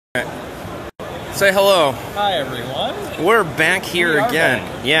Say hello. Hi, everyone. We're back here again.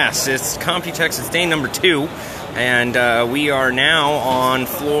 Back. Yes, it's Computex. It's day number 2, and we are now on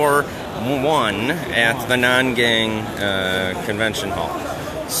floor 1 at the Nangang Convention Hall.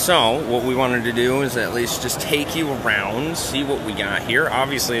 So, what we wanted to do is at least just take you around, see what we got here.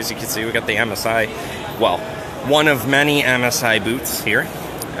 Obviously, as you can see, we got the MSI, well, one of many MSI booths here.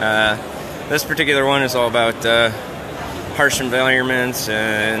 This particular one is all about harsh environments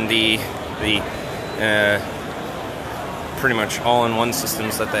and the pretty much all-in-one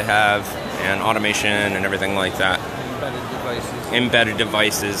systems that they have, and automation and everything like that. Embedded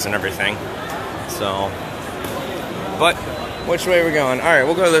devices and everything. So, but which way are we going? All right,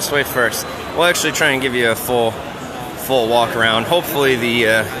 we'll go this way first. We'll actually try and give you a full walk around. Hopefully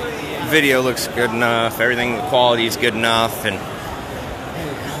the video looks good enough, everything, the quality is good enough, and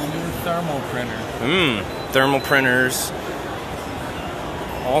Thermal printer. Thermal printers,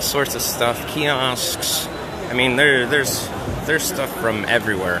 all sorts of stuff, kiosks. I mean, there's stuff from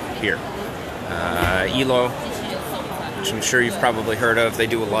everywhere here. ELO, which I'm sure you've probably heard of. They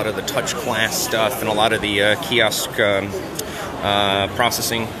do a lot of the touch class stuff and a lot of the kiosk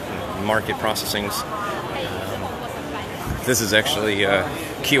processing, market processings. This is actually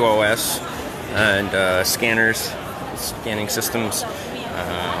QoS and scanners, scanning systems,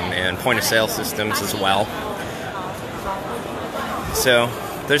 and point-of-sale systems as well. So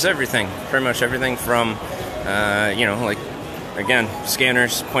there's everything, pretty much everything from, you know, like, again,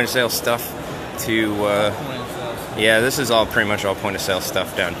 scanners, point-of-sale stuff, to, yeah, this is all pretty much all point-of-sale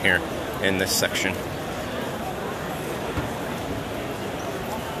stuff down here in this section.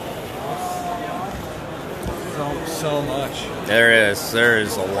 So much. There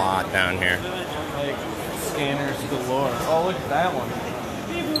is a lot down here. Like, scanners galore. Oh, look at that one.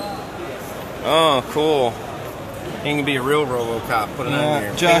 Oh, cool. You can be a real RoboCop. Put it on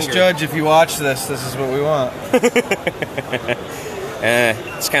your Josh finger. Judge, if you watch this is what we want.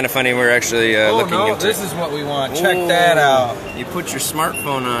 It's kind of funny. We're actually looking into. This is what we want. Check that out. You put your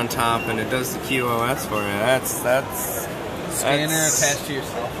smartphone on top, and it does the QoS for you. That's scanner attached to your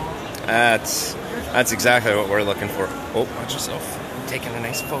cell phone. That's exactly what we're looking for. Oh, watch yourself. Taking a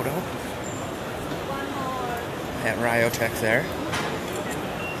nice photo at Ryotech there.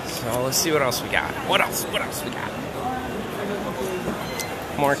 So let's see what else we got. What else we got?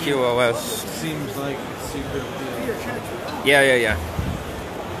 More QoS. Seems like it's super. Yeah. Yeah,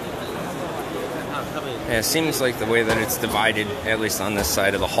 it seems like the way that it's divided, at least on this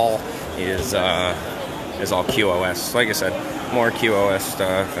side of the hall, is all QoS. Like I said, more QoS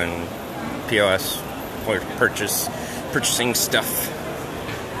stuff and POS, or purchasing stuff.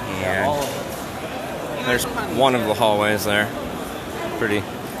 And there's one of the hallways there. Pretty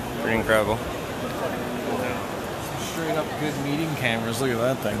incredible. Straight up good meeting cameras. Look at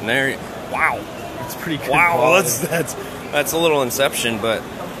that thing. There, wow. It's pretty good. Wow, quality. that's a little Inception, but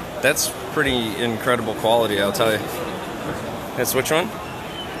that's pretty incredible quality, I'll tell you. That's which one?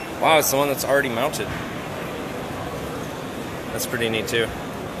 Wow, it's the one that's already mounted. That's pretty neat too.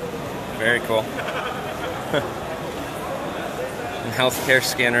 Very cool. And healthcare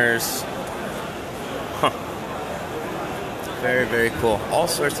scanners. Huh. Very, very cool. All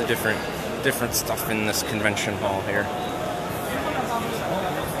sorts of different stuff in this convention hall here.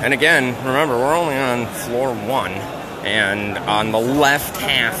 And again, remember, we're only on floor 1, and on the left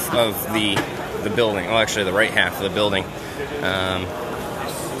half of the building. Well, actually, the right half of the building.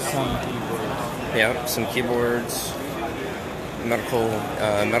 Yeah, some keyboards.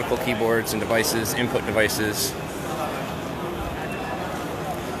 Medical keyboards and devices, input devices.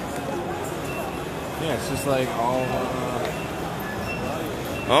 Yeah, it's just like all.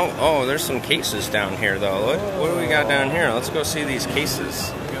 Oh, there's some cases down here though. What do we got down here? Let's go see these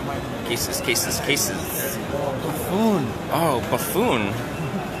cases. Cases. Buffoon. Oh, Buffoon.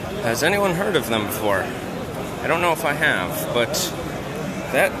 Has anyone heard of them before? I don't know if I have, but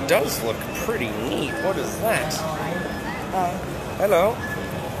that does look pretty neat. What is that? Hello. Look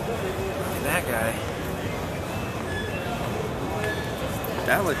at that guy.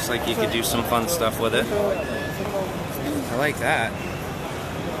 That looks like you could do some fun stuff with it. I like that.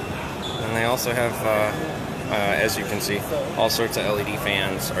 And they also have, as you can see, all sorts of LED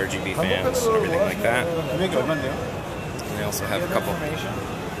fans, RGB fans, and everything like that. And they also have a couple.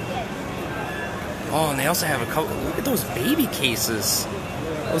 Oh, and they also have a couple. Look at those baby cases.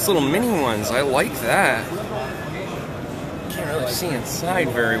 Those little mini ones. I like that. Can't really see inside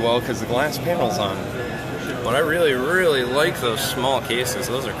very well because the glass panel's on. But I really, really like those small cases.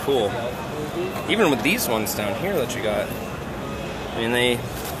 Those are cool. Even with these ones down here that you got. I mean, they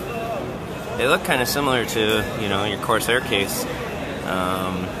look kind of similar to, you know, your Corsair case.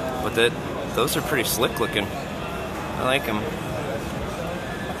 But those are pretty slick looking. I like them.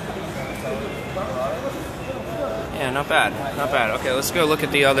 Yeah, not bad, not bad. Okay, let's go look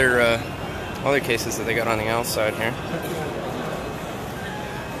at the other cases that they got on the outside here.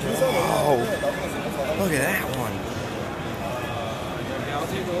 Whoa, look at that one.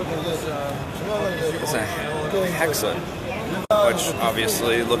 It's a hexa, which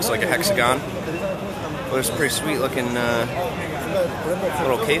obviously looks like a hexagon, but it's a pretty sweet looking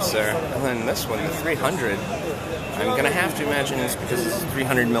little case there. And then this one, the 300. I'm gonna have to imagine it's because it's a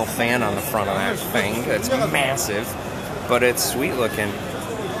 300 mil fan on the front of that thing. It's massive, but it's sweet looking.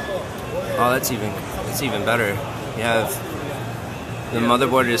 Oh, that's even better. You have the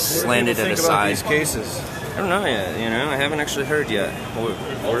motherboard is slanted at a side. These cases. I don't know yet. You know, I haven't actually heard yet.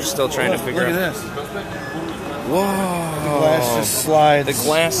 We're still trying to figure out. Look at this. Whoa! The glass just slides. The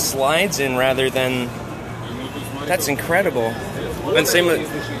glass slides in rather than. That's incredible. And same with.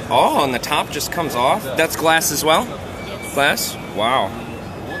 Oh, and the top just comes off. That's glass as well. Glass. Wow.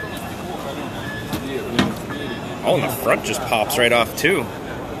 Oh, and the front just pops right off too.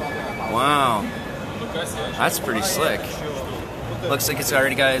 Wow. That's pretty slick. Looks like it's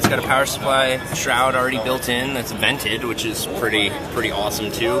got a power supply shroud already built in that's vented, which is pretty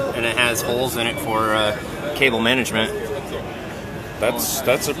awesome too. And it has holes in it for cable management.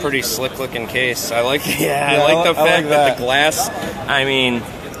 That's a pretty slick looking case. I like the fact that the glass. I mean,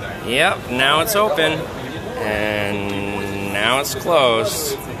 yep. Now it's open, and now it's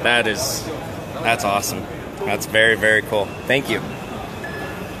closed. That's awesome. That's very cool. Thank you.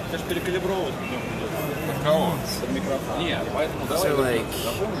 So like,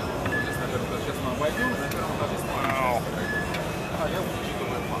 wow.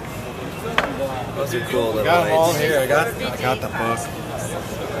 Those are cool little got them all lights. here. I got the book.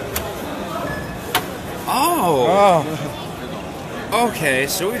 Oh. Okay,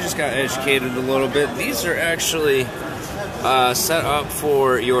 so we just got educated a little bit. These are actually set up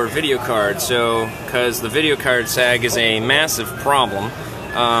for your video card. So, because the video card sag is a massive problem,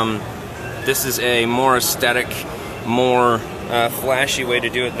 this is a more aesthetic, more flashy way to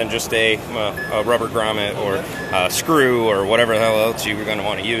do it than just a rubber grommet or screw or whatever the hell else you were going to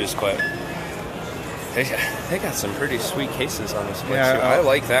want to use. But they got some pretty sweet cases on this one too. I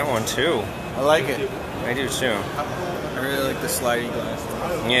like that one too. I like it. I do too. I really like the sliding glass.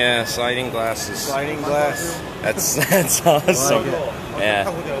 Yeah, sliding glasses. Sliding glass. That's awesome. Yeah.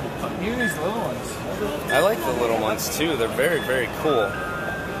 Even these little ones. I like the little ones too. They're very cool.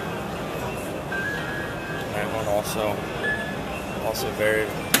 That one also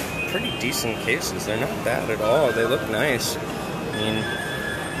pretty decent cases. They're not bad at all. They look nice. I mean,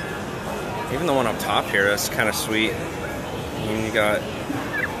 even the one up top here, that's kind of sweet. I mean, you got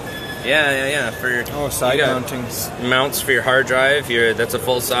for your side mounting mounts for your hard drive. That's a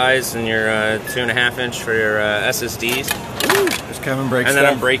full size, and your 2.5 inch for your SSDs. Just Kevin breaks. And then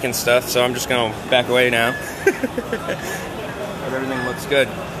I'm breaking stuff, so I'm just gonna back away now. But everything looks good.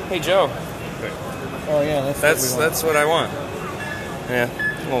 Hey Joe. Oh yeah, that's what I want. Yeah.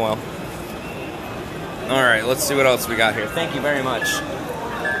 Oh well. All right, let's see what else we got here. Thank you very much.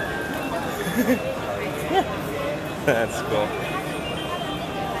 That's cool.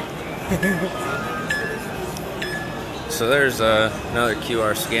 So there's another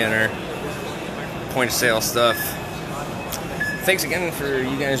QR scanner, point of sale stuff. Thanks again for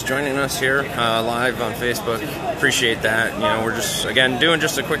you guys joining us here live on Facebook. Appreciate that. You know, we're just doing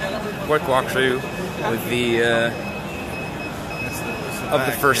just a quick walkthrough with the of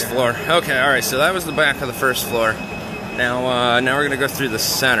the first floor. Okay, all right. So that was the back of the first floor. Now we're gonna go through the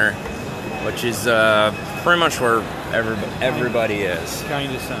center, which is pretty much where everybody is.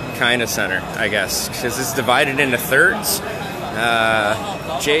 Kind of center, I guess, because it's divided into thirds.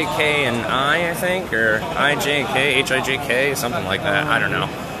 J, K, and I think, or I, J, K, H, I, J, K, something like that. I don't know.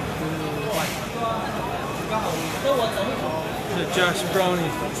 Josh Brony.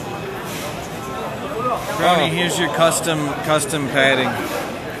 Brony, here's your custom padding.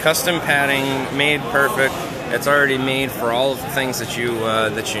 Custom padding, made perfect. It's already made for all of the things that you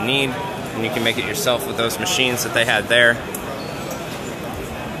need, and you can make it yourself with those machines that they had there.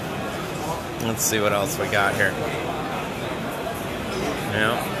 Let's see what else we got here.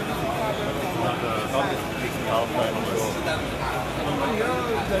 Yeah.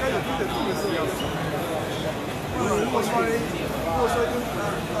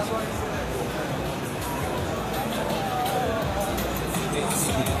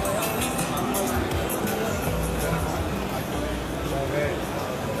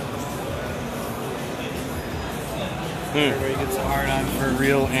 Everybody gets a hard on for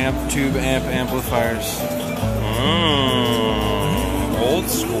real tube amp amplifiers. Old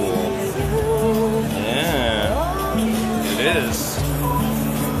school. Yeah, it is.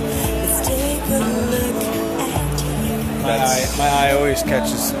 My eye always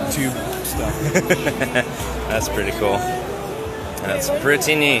catches tube stuff. That's pretty cool. That's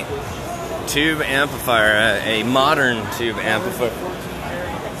pretty neat. Tube amplifier, a modern tube amplifier.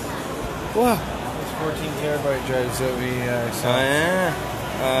 Whoa. It's 14 terabyte drives that we saw. Oh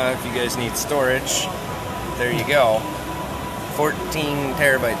yeah. If you guys need storage, there you go. 14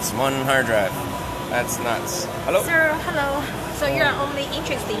 terabytes, one hard drive. That's nuts. Hello? Sir, hello. So you're only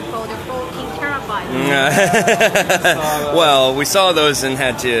interested for the 14 terabyte? Well, we saw those and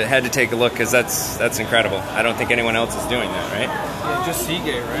had to take a look because that's incredible. I don't think anyone else is doing that, right? Yeah, just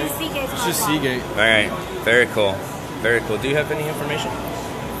Seagate, right? It's just Seagate. All right. Very cool. Very cool. Do you have any information?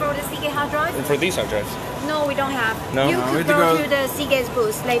 For the Seagate hard drive? For these hard drives? No, we don't have. No? You could go to the Seagate's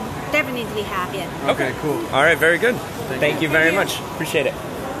booth. They definitely have it. Okay, cool. All right, very good. Thank you very much. Appreciate it.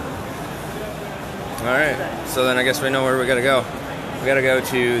 All right, so then I guess we know where we gotta go. We gotta go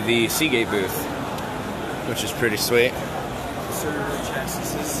to the Seagate booth, which is pretty sweet.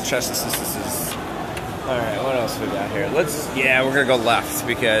 Chassis. All right, what else we got here? We're gonna go left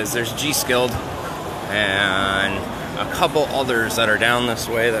because there's G-Skilled and a couple others that are down this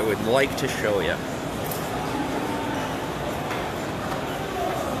way that we'd like to show you.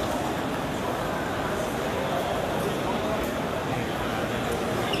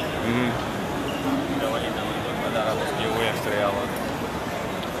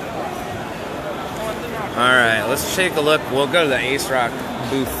 Alright, let's take a look. We'll go to the Ace Rock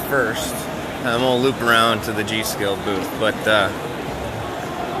booth first, and we'll loop around to the G-Skill booth. But the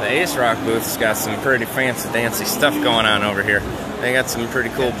Ace Rock booth's got some pretty fancy stuff going on over here. They got some pretty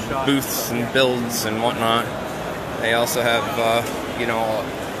cool booths and builds and whatnot. They also have,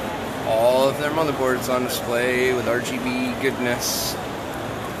 all of their motherboards on display with RGB goodness.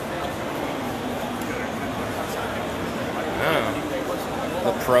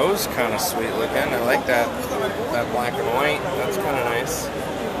 The Pro's kind of sweet looking. I like that black and white. That's kind of nice.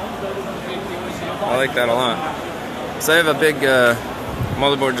 I like that a lot. So they have a big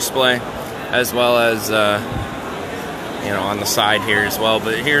motherboard display, as well as on the side here as well.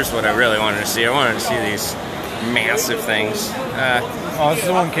 But here's what I really wanted to see. I wanted to see these massive things. This is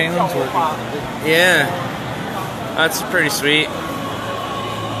the one Kalen's working. Yeah, that's pretty sweet.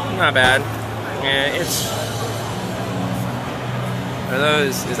 Not bad. Yeah,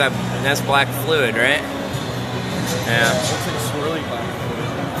 that's black fluid, right? Yeah. It looks like swirly black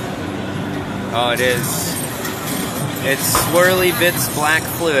fluid. Oh, it is. It's Swirly Bits black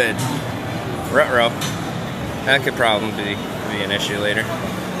fluid. Ruh-roh. That could probably be an issue later.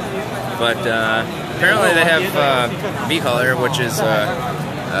 But apparently they have V-Color, which is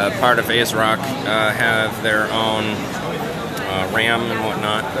part of Ace Rock, have their own RAM and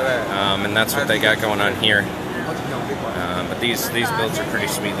whatnot, and that's what they got going on here. But these builds are pretty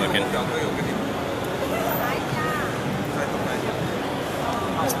sweet looking.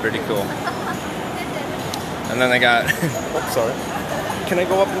 It's pretty cool. And then they got... Oops, sorry. Can I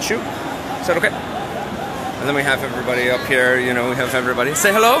go up and shoot? Is that okay? And then we have everybody up here, we have everybody.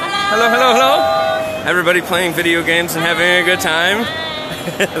 Say hello! Hello, hello, hello! Everybody playing video games and having a good time.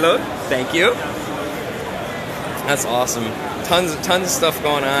 Hello? Thank you. That's awesome. Tons of stuff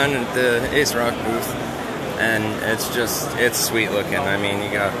going on at the Ace Rock booth. And it's sweet looking. I mean, you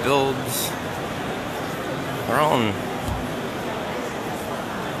got builds. They're all in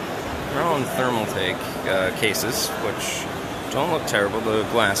Thermaltake cases, which don't look terrible, the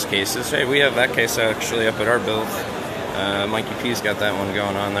glass cases. Hey, we have that case actually up at our build. Mikey P's got that one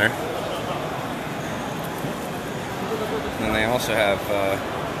going on there. And they also have a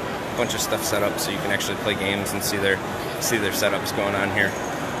bunch of stuff set up so you can actually play games and see their setups going on here.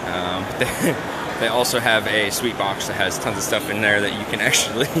 They also have a sweet box that has tons of stuff in there that you can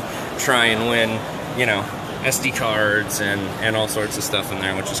actually try and win, SD cards and all sorts of stuff in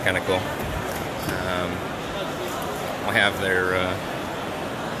there, which is kind of cool. We have their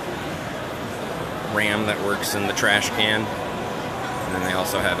RAM that works in the trash can, and then they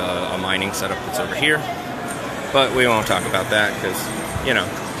also have a mining setup that's over here. But we won't talk about that because,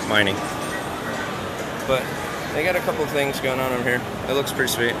 mining. But they got a couple of things going on over here. It looks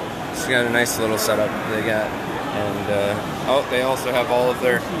pretty sweet. It's got a nice little setup they got, and they also have all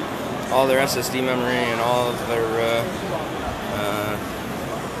their SSD memory and all of their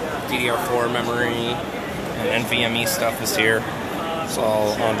DDR4 memory and NVMe stuff is here. It's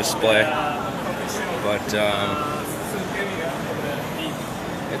all on display, but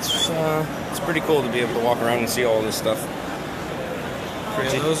it's pretty cool to be able to walk around and see all this stuff.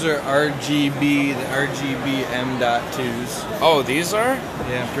 Yeah, those are RGB, the RGB M.2s. Oh, these are?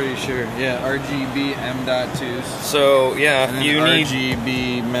 Yeah, I'm pretty sure. Yeah, RGB M.2s. So, yeah, And you need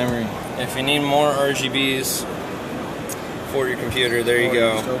RGB memory. If you need more RGBs for your computer, there you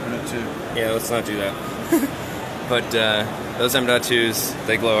go. Just open it too. Yeah, let's not do that. But those M.2s,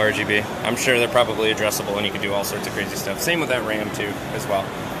 they glow RGB. I'm sure they're probably addressable and you can do all sorts of crazy stuff. Same with that RAM too, as well.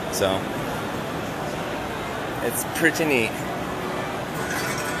 So, it's pretty neat.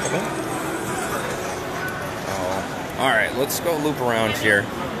 Oh. Alright, let's go loop around here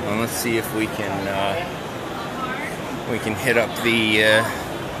and let's see if we can hit up the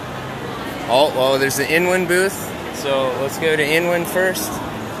oh, there's the Inwin booth. So let's go to Inwin first.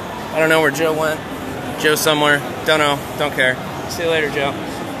 I don't know where Joe went. Joe's somewhere. Don't know. Don't care. See you later, Joe.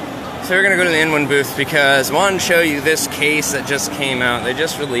 So we're gonna go to the Inwin booth because I wanted to show you this case that just came out. They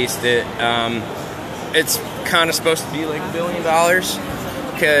just released it. It's kind of supposed to be like $1 billion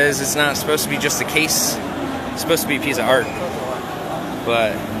because it's not supposed to be just a case. It's supposed to be a piece of art.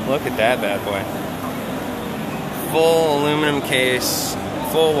 But look at that bad boy. Full aluminum case,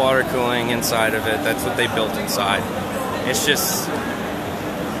 full water cooling inside of it. That's what they built inside. It's just,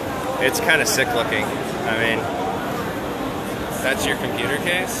 it's kind of sick looking. I mean, that's your computer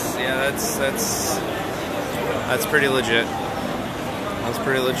case? Yeah, that's pretty legit. That's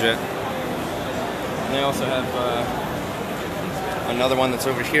pretty legit. And they also have another one that's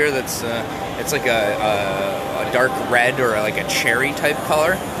over here that's it's like a dark red or like a cherry type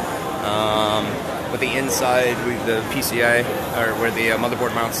color. With the inside with the PCI or where the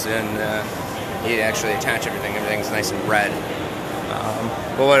motherboard mounts and you actually attach everything. Everything's nice and red.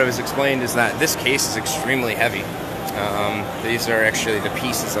 But what I was explained is that this case is extremely heavy. These are actually the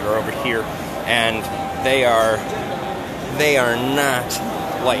pieces that are over here, and they are not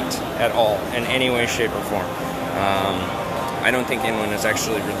light at all in any way, shape, or form. I don't think anyone has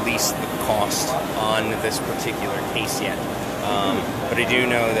actually released the cost on this particular case yet. But I do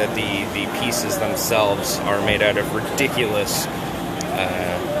know that the pieces themselves are made out of ridiculous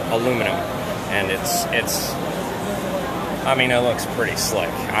aluminum, and it's I mean, it looks pretty slick.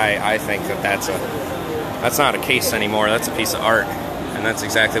 I think that's not a case anymore. That's a piece of art, and that's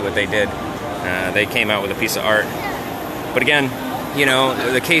exactly what they did. They came out with a piece of art. But again, you know,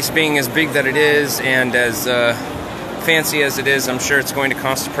 the case being as big that it is and as fancy as it is, I'm sure it's going to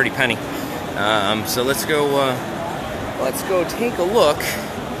cost a pretty penny. So let's go take a look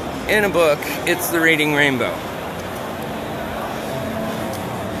in a book. It's the Radiating Rainbow.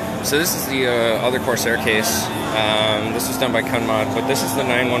 So this is the other Corsair case. This was done by Kunmod, but this is the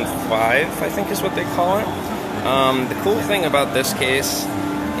 915, I think is what they call it. The cool thing about this case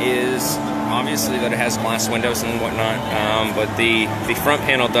is obviously that it has glass windows and whatnot, but the front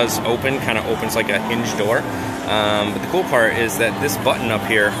panel does open, kind of opens like a hinge door. But the cool part is that this button up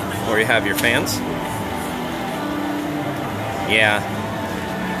here, where you have your fans, yeah,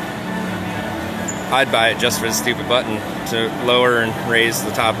 I'd buy it just for the stupid button to lower and raise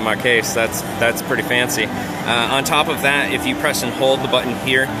the top of my case. That's pretty fancy. On top of that, if you press and hold the button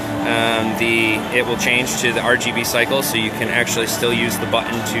here, it will change to the RGB cycle, so you can actually still use the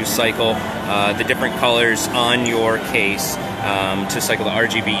button to cycle the different colors on your case, to cycle the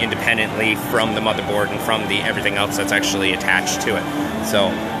RGB independently from the motherboard and from the everything else that's actually attached to it.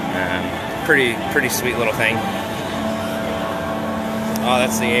 So pretty sweet little thing. Oh,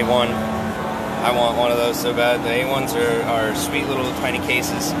 that's the A1. I want one of those so bad. The A1s are sweet little tiny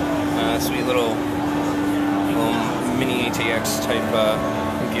cases, sweet little mini ATX type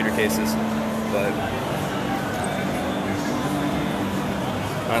computer cases. But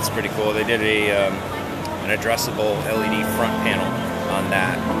that's pretty cool. They did an addressable LED front panel on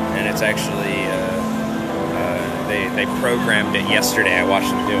that, and it's actually they programmed it yesterday. I watched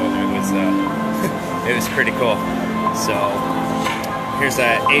them do it. It was pretty cool. So here's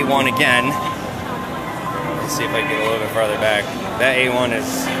that A1 again. Let's see if I can get a little bit farther back. That A1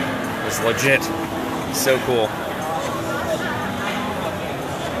 is legit. So cool.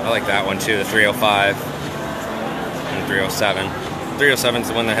 I like that one too, the 305 and 307. 307 is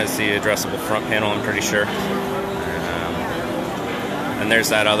the one that has the addressable front panel, I'm pretty sure. And there's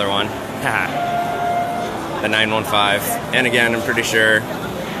that other one. The 915. And again, I'm pretty sure.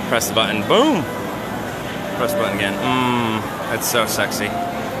 Press the button. Boom! Press the button again. That's so sexy.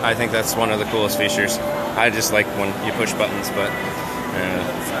 I think that's one of the coolest features. I just like when you push buttons, but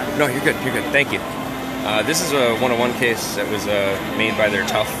no, you're good. Thank you. This is a one-on-one case that was made by their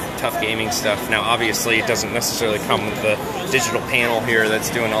tough gaming stuff. Now, obviously, it doesn't necessarily come with the digital panel here that's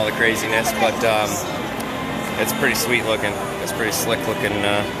doing all the craziness, but it's pretty sweet looking. It's pretty slick looking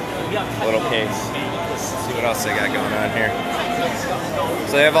little case. Let's see what else they got going on here.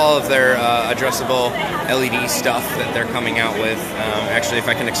 So they have all of their addressable LED stuff that they're coming out with. Actually, if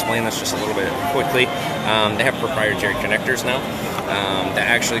I can explain this just a little bit quickly, they have proprietary connectors now that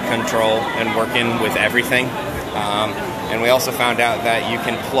actually control and work in with everything. And we also found out that you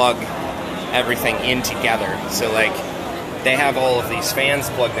can plug everything in together. So like, they have all of these fans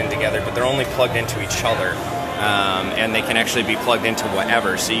plugged in together, but they're only plugged into each other. And they can actually be plugged into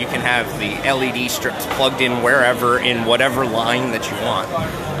whatever. So you can have the LED strips plugged in wherever, in whatever line that you want.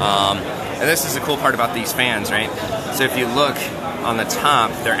 And this is the cool part about these fans, right? So if you look on the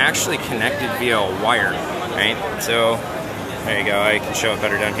top, they're actually connected via a wire, right? So there you go, I can show it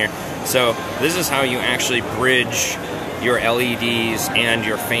better down here. So this is how you actually bridge your LEDs and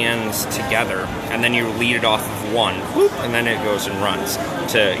your fans together, and then you lead it off of one, whoop, and then it goes and runs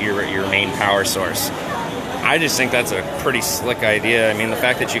to your main power source. I just think that's a pretty slick idea. I mean, the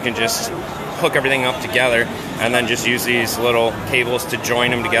fact that you can just hook everything up together and then just use these little cables to join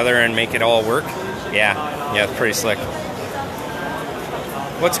them together and make it all work. Yeah, it's pretty slick.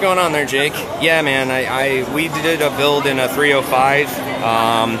 What's going on there, Jake? Yeah, man, we did a build in a 305,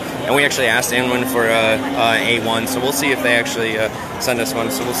 and we actually asked Inwin for a A1, so we'll see if they actually send us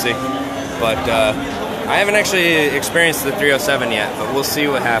one, so we'll see. But I haven't actually experienced the 307 yet, but we'll see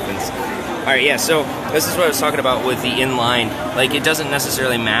what happens. Alright, yeah, so this is what I was talking about with the inline. Like, it doesn't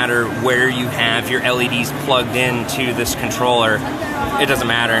necessarily matter where you have your LEDs plugged into this controller. It doesn't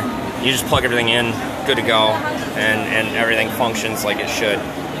matter. You just plug everything in, good to go, and everything functions like it should.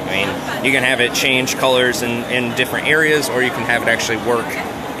 I mean, you can have it change colors in different areas, or you can have it actually work,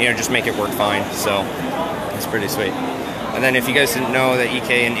 just make it work fine. So, it's pretty sweet. And then if you guys didn't know that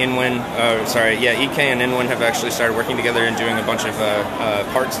EK and Inwin, EK and Inwin have actually started working together and doing a bunch of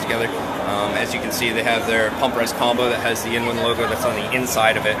parts together. As you can see, they have their pump res combo that has the Inwin logo that's on the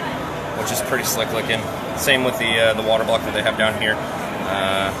inside of it, which is pretty slick looking. Same with the water block that they have down here,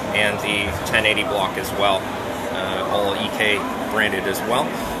 and the 1080 block as well, all EK branded as well.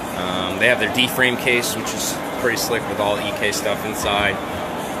 They have their D-frame case, which is pretty slick with all EK stuff inside.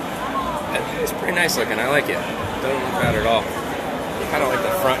 It's pretty nice looking. I like it. Doesn't look bad at all. Kind of like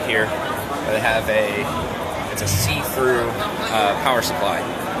the front here, where they have it's a see-through power supply.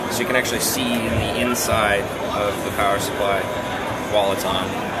 So you can actually see the inside of the power supply while it's on.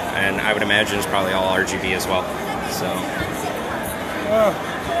 And I would imagine it's probably all RGB as well. So, oh,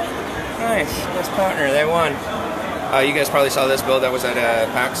 nice. Best partner, they won. You guys probably saw this build that was at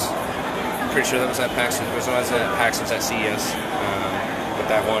PAX. Pretty sure that was at PAX. It was at PAX, it was at CES. But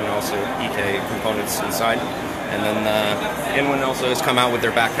that one also EK components inside. And then Inwin also has come out with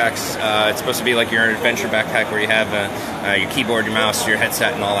their backpacks. It's supposed to be like your adventure backpack where you have your keyboard, your mouse, your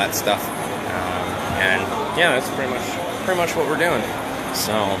headset, and all that stuff. And yeah, that's pretty much what we're doing.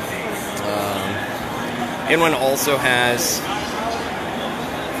 So Inwin also has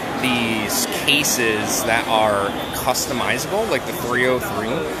these cases that are customizable, like the 303,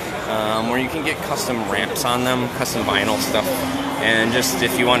 where you can get custom ramps on them, custom vinyl stuff, and just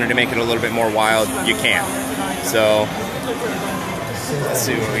if you wanted to make it a little bit more wild, you can. So let's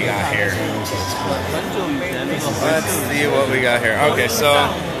see what we got here. Okay, so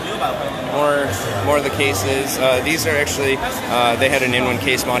more of the cases. These are actually they had an Inwin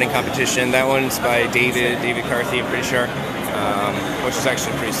case modding competition. That one's by David Carthy, I'm pretty sure, which is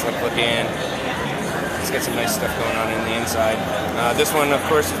actually pretty slick looking. It's got some nice stuff going on in the inside. This one, of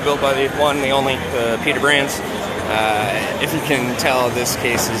course, is built by the one, the only Peter Brands. If you can tell, this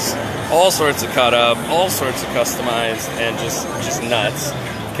case is all sorts of cut up, all sorts of customized, and just nuts.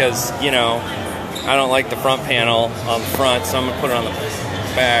 Because, I don't like the front panel on the front, so I'm going to put it on the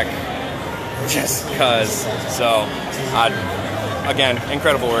back just because. So, again,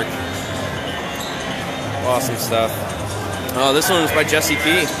 incredible work. Awesome stuff. Oh, this one's by Jesse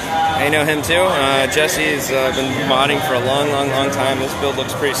P. I know him too. Jesse's been modding for a long time. This build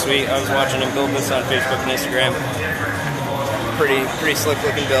looks pretty sweet. I was watching him build this on Facebook and Instagram. Pretty slick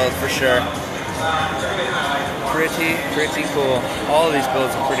looking build for sure. Pretty cool. All of these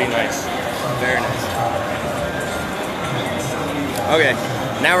builds are pretty nice. Very nice. Okay,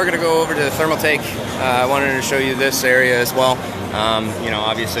 now we're gonna go over to the thermal take. I wanted to show you this area as well.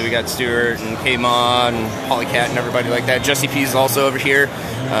 Obviously we got Stuart and K-Mod and Polycat and everybody like that. Jesse P is also over here.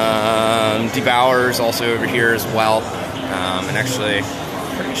 DeBauer's also over here as well. And actually,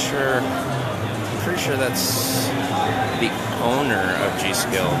 pretty sure that's the owner of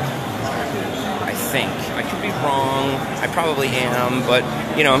G-Skill. I think. I could be wrong. I probably am, but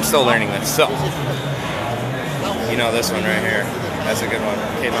I'm still learning this. So, this one right here. That's a good one.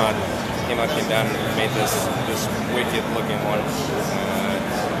 K-Mod came down and made this wicked looking one.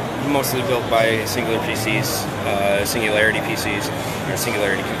 mostly built by Singular PCs, Singularity PCs, or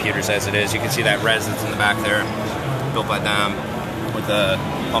Singularity computers as it is. You can see that res that's in the back there, built by them, with the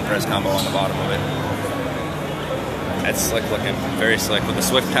pump res combo on the bottom of it. That's slick looking, very slick, with the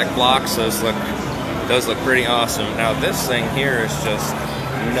Swift Tech blocks. Those look pretty awesome. Now this thing here is just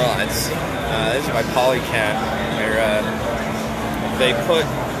nuts. This is by Polycat. They put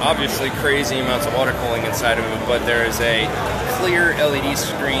obviously crazy amounts of water cooling inside of it, but there is a clear LED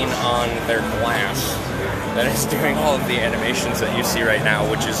screen on their glass that is doing all of the animations that you see right now,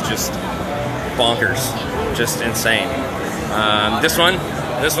 which is just bonkers, just insane. This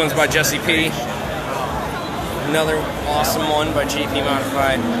one's by Jesse P. Another awesome one by GP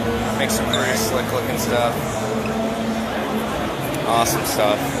Modified. Makes some pretty slick looking stuff. Awesome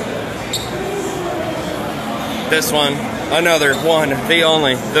stuff. This one, another one, the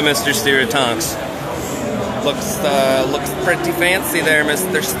only, the Mr. Stu Tonks. Looks pretty fancy there,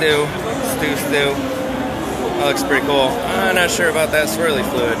 Mr. Stu. That looks pretty cool. I'm not sure about that swirly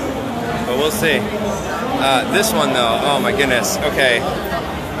fluid, but we'll see. This one though, oh my goodness. Okay.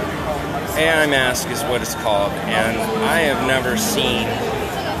 AI Mask is what it's called, and I have never seen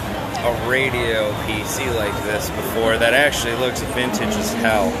a radio PC like this before that actually looks vintage as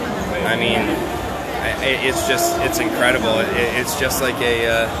hell. I mean, it's incredible. It's just like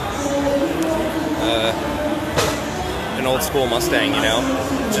an old school Mustang, you know?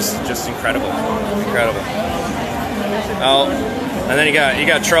 Just incredible. Oh, and then you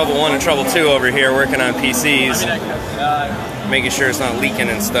got Trouble 1 and Trouble 2 over here working on PCs, making sure it's not leaking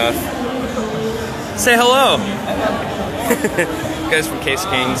and stuff. Say hello. Guys from Case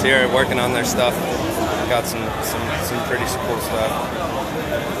Kings here working on their stuff. Got some pretty cool stuff.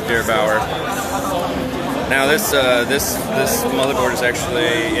 Deer Bauer. Now this motherboard is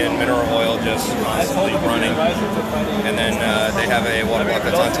actually in mineral oil, just constantly running, and then they have a water block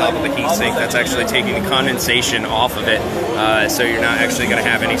that's on top of the heatsink that's actually taking the condensation off of it, so you're not actually going to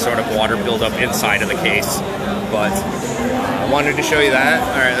have any sort of water buildup inside of the case. But I wanted to show you that.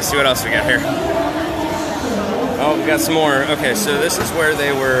 All right, let's see what else we got here. Oh, we got some more. Okay, so this is where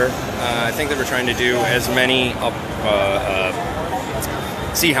they were, I think they were trying to do as many,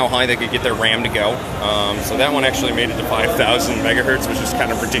 see how high they could get their RAM to go. So that one actually made it to 5,000 megahertz, which is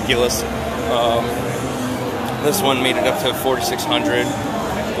kind of ridiculous. This one made it up to 4,600,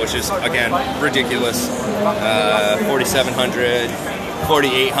 which is, again, ridiculous. 4,700,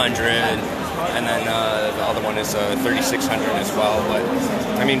 4,800, and then the other one is 3,600 as well. But,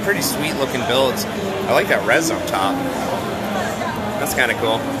 I mean, pretty sweet looking builds. I like that res up top. That's kind of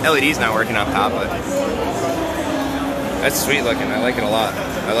cool. LED's not working up top, but that's sweet looking. I like it a lot.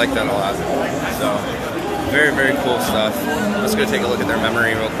 I like that a lot. So, very, very cool stuff. Let's go take a look at their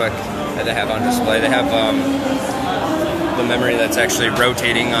memory real quick that they have on display. They have the memory that's actually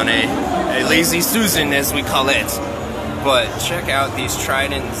rotating on a Lazy Susan, as we call it. But check out these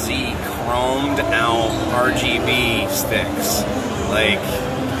Trident Z chromed out RGB sticks. Like,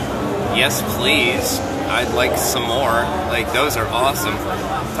 yes please, I'd like some more. Like, those are awesome.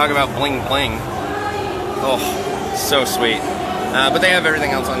 Talk about bling bling. Oh, so sweet. But they have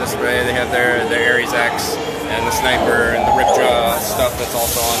everything else on display. They have their Ares X and the Sniper and the Ripjaw stuff that's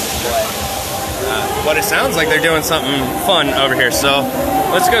also on display. But it sounds like they're doing something fun over here, so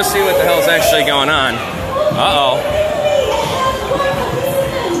let's go see what the hell's actually going on. Uh-oh.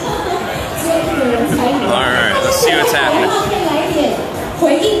 Alright, let's see what's happening.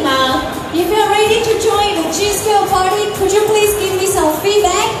 If you're ready to join the G-Skill party, could you please give me some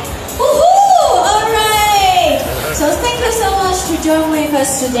feedback? Woohoo! Alright! So thank you so much to join with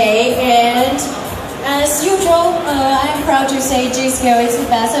us today, and as usual, I'm proud to say G-Skill is the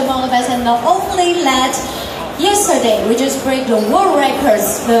best among the best, and not only that, yesterday we just break the world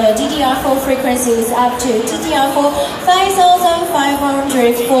records. The DDR4 frequency is up to DDR4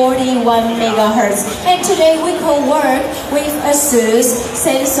 5,541 megahertz. And today we co-work with ASUS,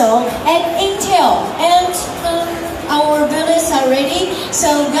 Samsung, and Intel. And our builders are ready.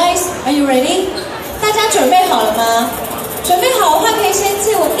 So guys, are you ready? 大家准备好了吗？准备好的话，可以先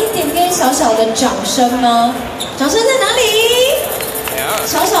借我一点点小小的掌声吗？掌声在哪里？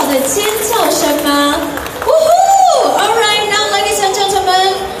小小的尖叫声吗？ Woohoo! Alright, now ladies and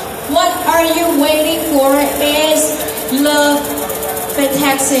gentlemen, what are you waiting for is the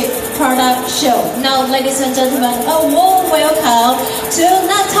fantastic product show. Now ladies and gentlemen, a warm welcome to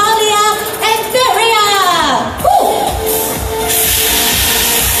Natalia and Daria! Woo!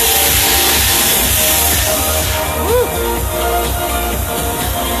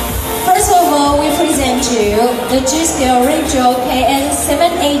 First of all, we present you the G-Skill Ripjaw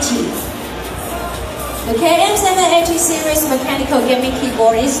KN780. The KM780 series mechanical gaming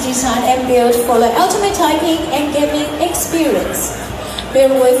keyboard is designed and built for the ultimate typing and gaming experience.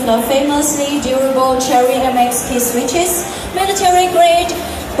 Built with the famously durable Cherry MX key switches, military-grade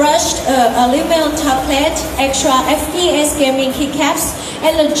brushed aluminum top plate, extra FPS gaming keycaps,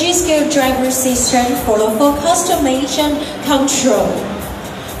 and the G-Skill driver system for the full customization control.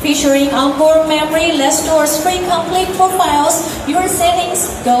 Featuring onboard memory that stores free complete profiles, your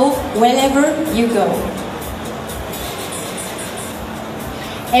settings go wherever you go.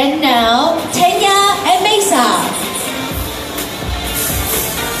 And now, Tanya and Mesa.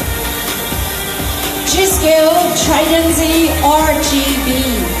 G-Skill Trident Z RGB.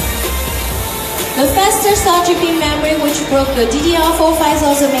 The fastest RGB memory which broke the DDR4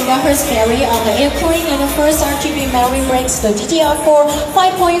 5000 MHz barrier on the air cooling, and the first RGB memory breaks the DDR4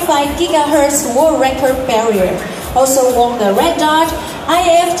 5.5 GHz world record barrier. Also won the Red Dot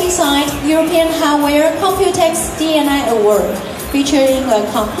IAF Design European Hardware Computex DNI Award, featuring a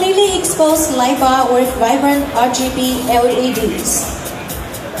completely exposed light bar with vibrant RGB LEDs.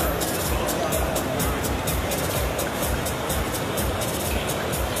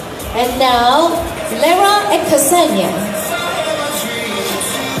 And now, Lera and Ksenia.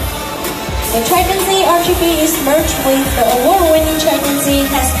 The Trident Z RGB is merged with the award-winning Trident Z,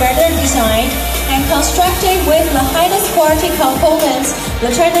 has better design and constructed with the highest quality components.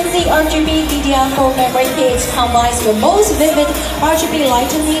 The Trident Z RGB DDR4 memory kit combines the most vivid RGB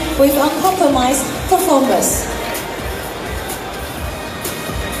lighting with uncompromised performance.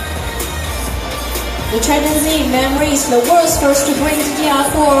 The Trident Z memory is the world's first to bring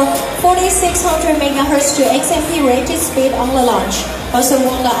DDR4 4600 MHz to XMP rated speed on the launch. Also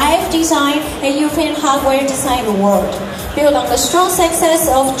won the IF Design and European Hardware Design Award. Built on the strong success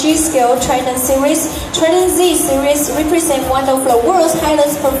of G-Skill Trident series, Trident Z series represent one of the world's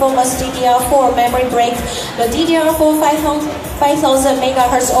highest performance DDR4 memory break, the DDR4 5000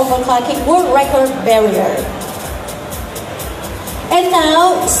 MHz overclocking world record barrier. And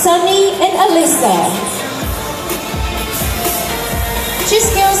now, Sunny and Alyssa.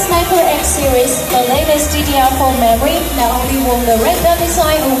 G-Skill Sniper X series, the latest DDR4 memory, not only won the Red Dot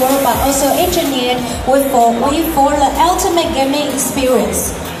Design Award but also engineered for the ultimate gaming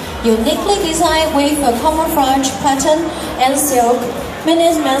experience. Uniquely designed with a camouflage pattern and silk,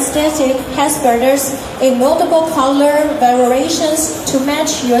 minimum static headbanders in multiple color variations to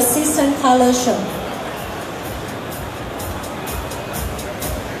match your system color scheme.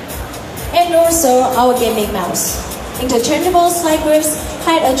 And also our gaming mouse. Interchangeable slide grips,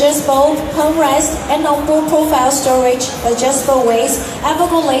 height adjustable, palm rest, and onboard profile storage, adjustable weights,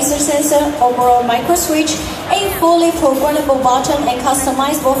 available laser sensor, overall micro switch, a fully programmable button, and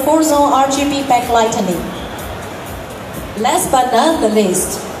customizable 4-zone RGB backlighting. Last but not the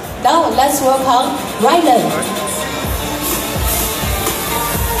least, now let's welcome Rylan.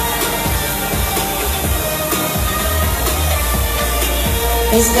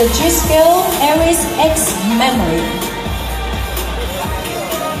 Is the G-Skill Aries X memory.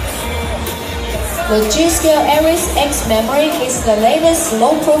 The G-Skill Aries X memory is the latest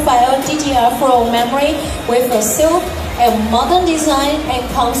low-profile DDR4 memory with a silk and modern design and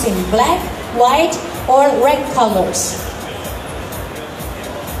comes in black, white, or red colors.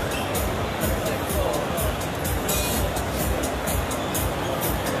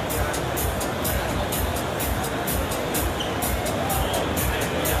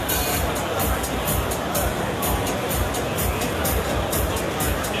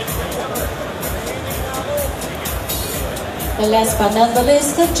 And last but not the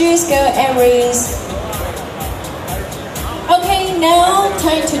least, the G-Skill Aries. Okay, now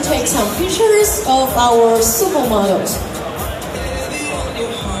time to take some pictures of our supermodels.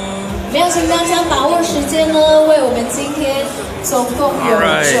 没有请大家把握时间呢，为我们今天总共有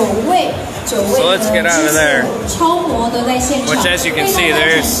9位 超模的在现场。 Which, as you can see,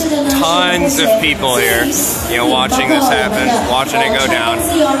 there's tons of people here, you know, watching this happen, watching it go down.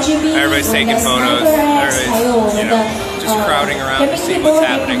 Everybody's taking photos. Everybody's, you know, just crowding around to see what's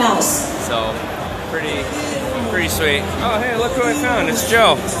happening. So, pretty sweet. Oh, hey, look who I found. It's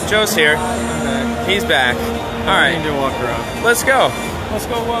Joe. Joe's here. He's back. All right. Let's go. Let's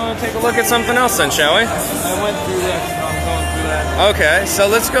go take a look at something else then, shall we? I went through that. I'm going through that. Okay, so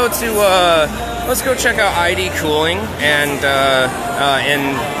let's go check out ID Cooling and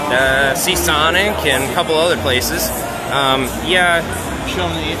see Sonic and a couple other places. Yeah. Show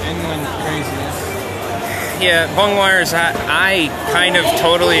them the England craziness. Yeah, bung wires. I kind of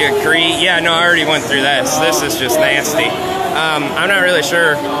totally agree. Yeah, no, I already went through that. So this is just nasty. I'm not really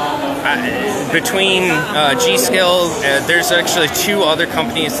sure between G-Skill, there's actually 2 other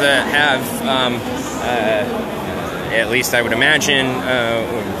companies that have, at least I would imagine,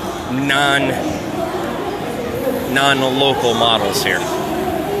 non-local models here.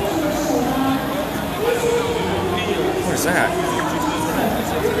 What is that?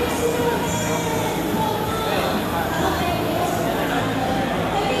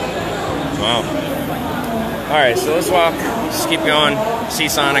 Wow. Alright, so let's walk, just keep going,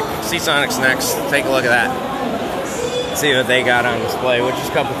 Seasonic. Seasonic's next, take a look at that. See what they got on display, which is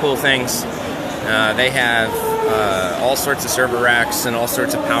a couple cool things. They have all sorts of server racks and all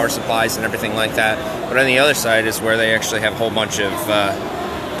sorts of power supplies and everything like that. But on the other side is where they actually have a whole bunch of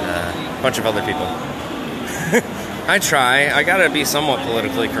other people. I try. I gotta be somewhat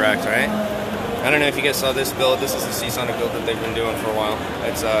politically correct, right? I don't know if you guys saw this build. This is the Seasonic build that they've been doing for a while.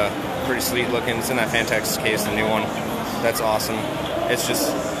 It's pretty sweet looking. It's in that Fantex case, the new one. That's awesome. It's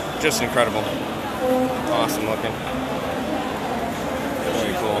just incredible. Awesome looking.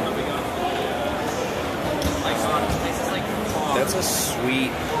 Very cool. That's a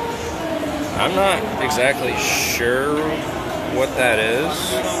sweet. I'm not exactly sure what that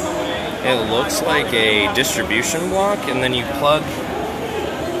is. It looks like a distribution block, and then you plug.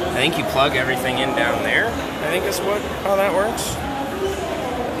 I think you plug everything in down there. I think is how that works.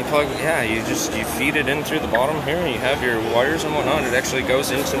 You plug, yeah, you feed it in through the bottom here. You have your wires and whatnot. It actually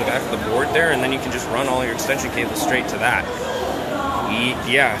goes into the back of the board there, and then you can just run all your extension cables straight to that.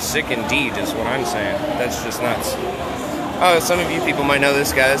 Yeah, sick indeed is what I'm saying. That's just nuts. Oh, some of you people might know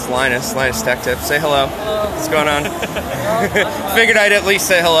this guy. It's Linus Tech Tip. Say hello. Hello. What's going on? Figured I'd at least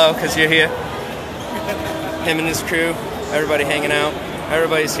say hello because you're here. Him and his crew, everybody hanging out.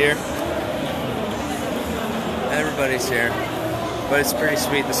 Everybody's here. Everybody's here. But it's pretty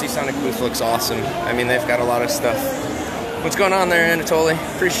sweet. The Seasonic booth looks awesome. I mean, they've got a lot of stuff. What's going on there, Anatoly?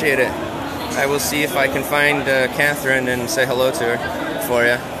 Appreciate it. I will see if I can find Catherine and say hello to her for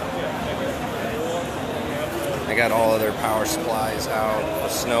you. They got all of their power supplies out, the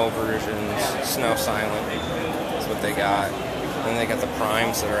snow versions, snow silent. That's what they got. And they got the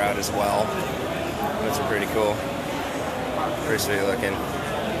primes that are out as well. Those are pretty cool. Pretty sweet looking.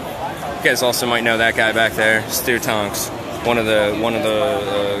 You guys also might know that guy back there, Stu Tonks, one of the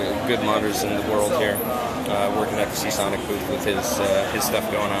good modders in the world here, working at the Seasonic booth with his stuff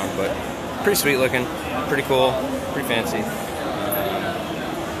going on. But pretty sweet looking, pretty cool, pretty fancy.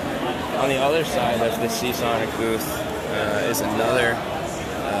 On the other side of the Seasonic booth is another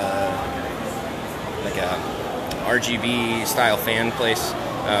like a RGB style fan place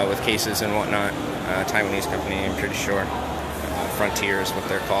with cases and whatnot. Taiwanese company, I'm pretty sure. Frontier is what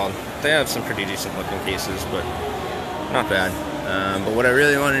they're called. They have some pretty decent looking cases, but not bad. But what I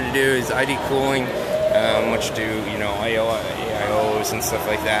really wanted to do is ID cooling, which do AIOs and stuff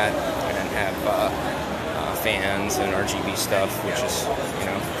like that, and have fans and RGB stuff, which is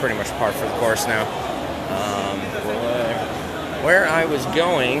pretty much par for the course now. Where I was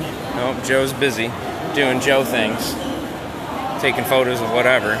going, oh, Joe's busy doing Joe things, taking photos of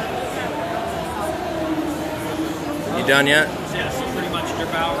whatever. You done yet? Yes, pretty much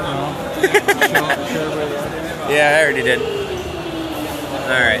drip out. Yeah, I already did.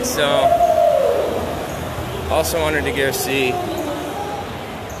 Alright, so also wanted to go see.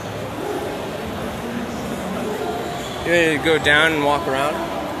 You ready to go down and walk around?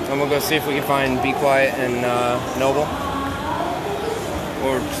 And we'll go see if we can find Be Quiet and Noble.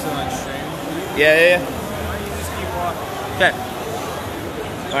 Or yeah. Okay.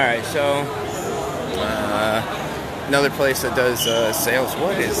 Alright, so another place that does sales.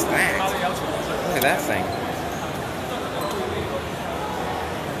 What is that? Look at that thing.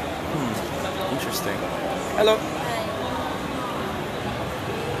 Interesting. Hello.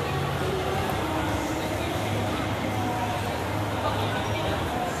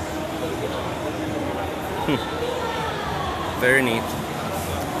 Very neat.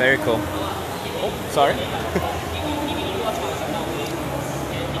 Very cool. Oh, sorry.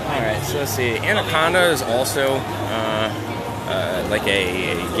 Alright, so let's see. Anaconda is also like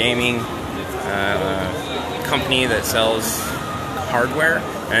a gaming company that sells hardware,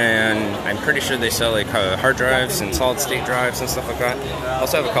 and I'm pretty sure they sell like hard drives and solid state drives and stuff like that.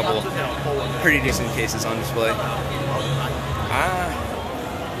 Also have a couple pretty decent cases on display.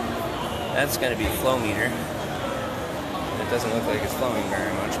 That's going to be flow meter. It doesn't look like it's flowing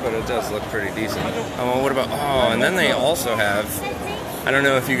very much, but it does look pretty decent. Oh, what about, and then they also have, I don't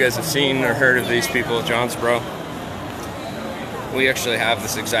know if you guys have seen or heard of these people, John's Bro. We actually have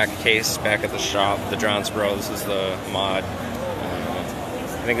this exact case back at the shop, the John's Bro. This is the mod.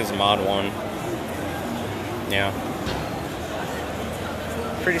 I think it's mod 1. Yeah.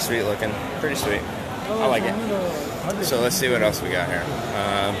 Pretty sweet looking. Pretty sweet. I like it. So let's see what else we got here.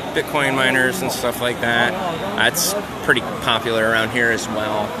 Bitcoin miners and stuff like that. That's pretty popular around here as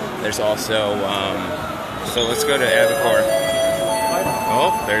well. There's also, so let's go to Abacor.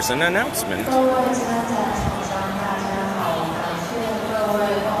 Oh, there's an announcement.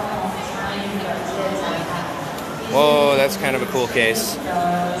 Whoa, that's kind of a cool case.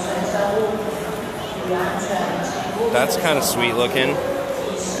 That's kind of sweet looking.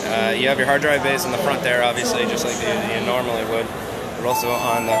 You have your hard drive bays in the front there, obviously, just like you normally would. But also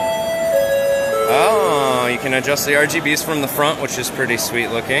on the... Oh, you can adjust the RGBs from the front, which is pretty sweet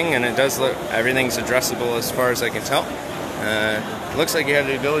looking. And it does look... Everything's addressable as far as I can tell. It looks like you have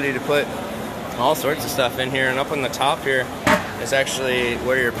the ability to put all sorts of stuff in here. And up on the top here is actually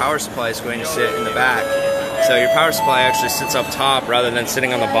where your power supply is going to sit in the back. So your power supply actually sits up top rather than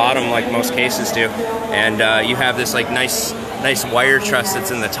sitting on the bottom like most cases do. And you have this like nice wire truss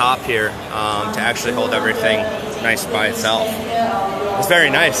that's in the top here to actually hold everything nice by itself. It's very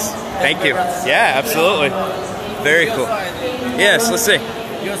nice. Thank you. Yeah, absolutely. Very cool. Yes, let's see.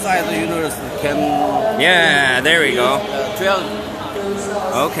 Your size, you notice, can... Yeah, there we go.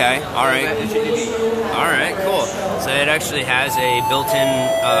 12. Okay, alright. Alright, cool. So it actually has a built-in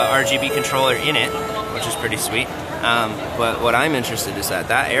RGB controller in it, which is pretty sweet. But what I'm interested is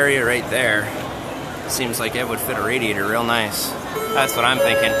that area right there seems like it would fit a radiator real nice. That's what I'm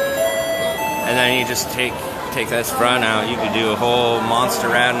thinking. And then you just take this front out. You could do a whole monster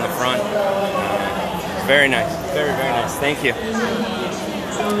rad in the front. Very nice. Very, very nice. Thank you.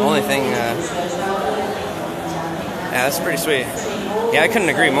 Only thing... yeah, that's pretty sweet. Yeah, I couldn't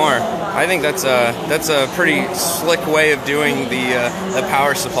agree more. I think that's a pretty slick way of doing the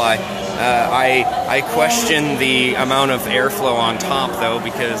power supply. I question the amount of airflow on top though,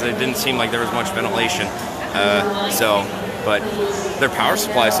 because it didn't seem like there was much ventilation. But their power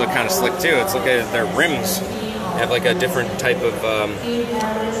supplies look kind of slick too. It's look at their rims. They have like a different type of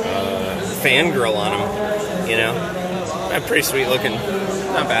fan grill on them. You know, pretty sweet looking.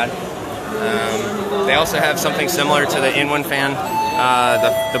 Not bad. They also have something similar to the in-one fan,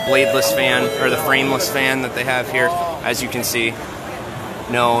 the bladeless fan or the frameless fan that they have here. As you can see,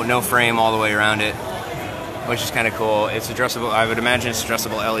 no frame all the way around it, which is kind of cool. It's addressable. I would imagine it's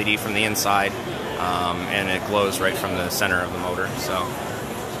addressable LED from the inside, and it glows right from the center of the motor. So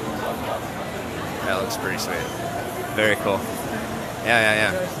that looks pretty sweet. Very cool.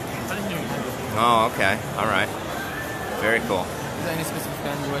 Yeah. Oh, okay. All right. Very cool. Is there any specific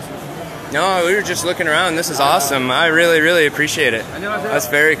fan you guys looking for? No, we were just looking around. This is awesome. I really, really appreciate it. That's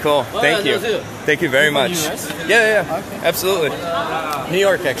very cool. Thank you. Thank you very much. Yeah. Okay. Absolutely. New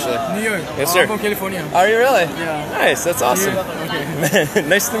York, actually. New York? Yes, sir. I'm from California. Are you really? Yeah. Nice. That's awesome. Okay.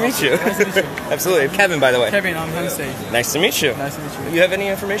 Nice to meet you. Nice to meet you. Absolutely. Kevin, by the way. Kevin, I'm Hansei. Nice to meet you. Nice to meet you. You have any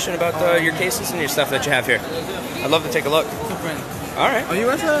information about your cases and your stuff that you have here? I'd love to take a look. All right. Are you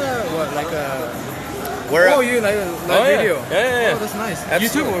guys what, like We're you like video? Yeah. Oh, that's nice.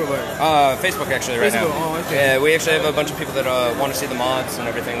 Absolutely. YouTube or what? Facebook actually right Facebook. now. Oh, okay. Yeah, we actually have a bunch of people that want to see the mods and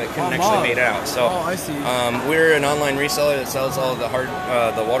everything that couldn't actually make it out. So I see. We're an online reseller that sells all the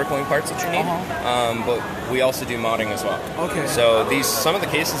the water cooling parts that you need. But we also do modding as well. Okay. So some of the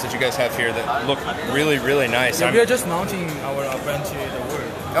cases that you guys have here that look really, really nice. Yeah, we are just launching our brand to the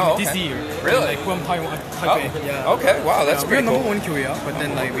world. Oh, okay. This year. Really? Like from Taiwan, Oh, Taipei. Yeah. okay. Wow, that's pretty we're cool. number one in Korea, but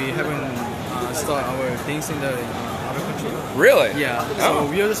then like we haven't start our things in the other country. Really? Yeah. Oh. So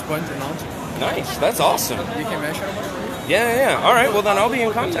we are just going to launch. Nice. That's awesome. You can mention about it? Yeah. All right. Well, then I'll be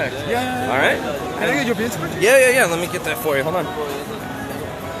in contact. Yeah. All right. Can I get your business card? Yeah. Let me get that for you. Hold on.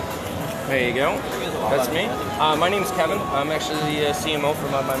 There you go. That's me. My name's Kevin. I'm actually the CMO for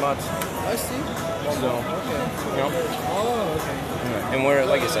Mod by Mods. I see. So, Okay. you know. Oh, okay. And we're,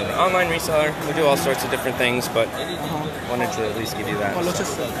 like I said, an online reseller. We do all sorts of different things, but wanted to at least give you that. Oh,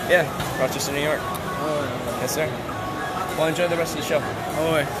 Rochester. Yeah, Rochester, New York. Oh, Yes, sir. Well, enjoy the rest of the show.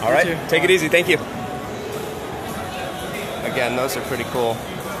 oh, All right, take it easy. Thank you. Again, those are pretty cool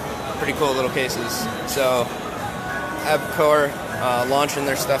little cases. So, Abacor launching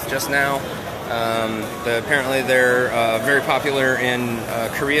their stuff just now. Apparently they're very popular in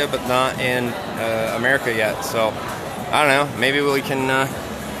Korea, but not in America yet. So, I don't know. Maybe we can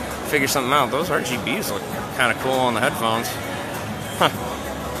figure something out. Those RGBs look kind of cool on the headphones. Huh.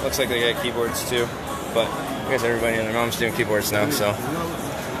 Looks like they got keyboards too. But I guess everybody and their mom's doing keyboards now, so.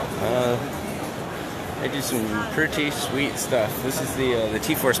 They do some pretty sweet stuff. This is the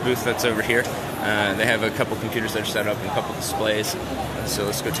T-Force booth that's over here. They have a couple computers that are set up and a couple displays. So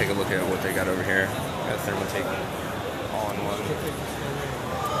let's go take a look at what they got over here. Got Thermaltake all in one.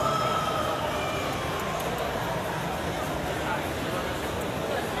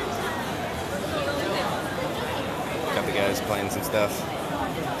 guys playing some stuff.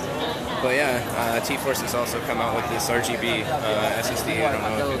 But yeah, T-Force has also come out with this RGB SSD. I don't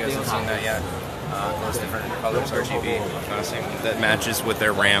know if you guys have seen that yet. Those different colors RGB that matches with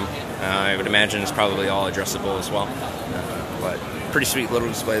their RAM. I would imagine it's probably all addressable as well. But pretty sweet little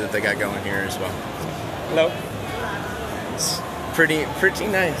display that they got going here as well. Hello. It's pretty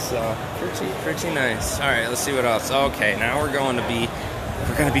nice. Pretty nice. All right, let's see what else. Okay, now we're gonna be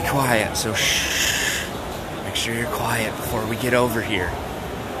quiet. So shh. Make sure you're quiet before we get over here.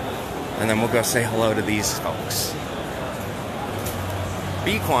 And then we'll go say hello to these folks.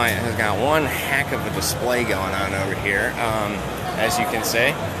 Be Quiet has got one heck of a display going on over here. As you can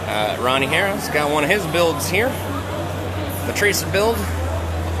see, Ronnie Harrow's got one of his builds here. The Tracer build.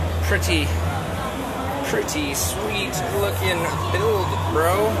 Pretty sweet looking build,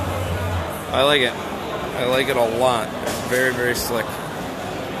 bro. I like it. I like it a lot. Very, very slick.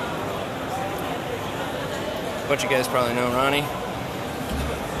 But you guys probably know Ronnie.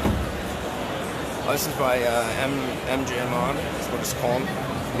 This is by MJ Mod, that's what it's called.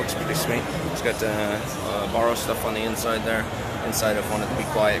 Looks pretty sweet. It's got borrow stuff on the inside there. Inside of one of the Be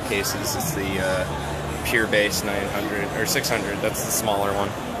Quiet cases, it's the Pure Base 900, or 600, that's the smaller one.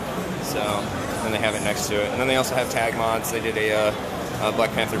 So, and they have it next to it. And then they also have tag mods. They did a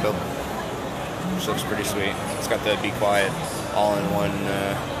Black Panther build, which looks pretty sweet. It's got the Be Quiet all-in-one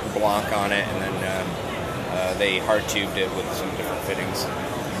block on it, and then they hard-tubed it with some different fittings.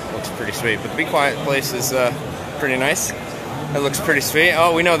 Looks pretty sweet, but the Be Quiet place is pretty nice. It looks pretty sweet.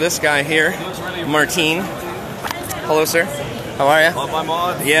 Oh, we know this guy here, Martine. Hello, sir. How are you? Love my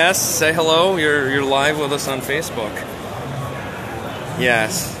mod. Yes. Say hello. You're live with us on Facebook.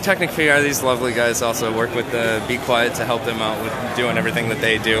 Yes. Technically, these lovely guys also work with the Be Quiet to help them out with doing everything that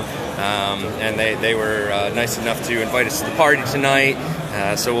they do. And they were nice enough to invite us to the party tonight.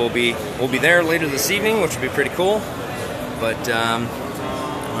 So we'll be there later this evening, which will be pretty cool. But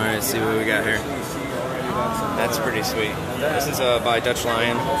alright, let's see what we got here. That's pretty sweet. This is by Dutch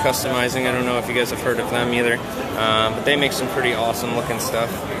Lion Customizing. I don't know if you guys have heard of them either, but they make some pretty awesome looking stuff.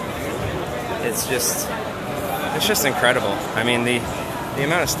 It's just incredible. I mean, the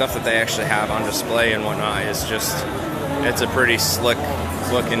amount of stuff that they actually have on display and whatnot is it's a pretty slick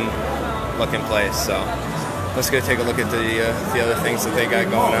looking place. So let's go take a look at the other things that they got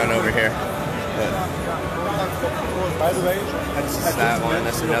going on over here. By the way, that's that one.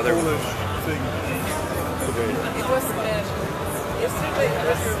 That's another one. It was yesterday.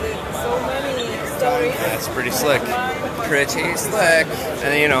 So many stories. That's pretty slick. Pretty slick.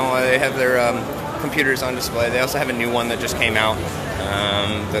 And you know, they have their computers on display. They also have a new one that just came out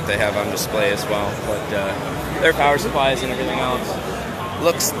that they have on display as well. But their power supplies and everything else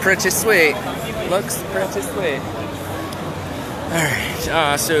looks pretty sweet. Looks pretty sweet. All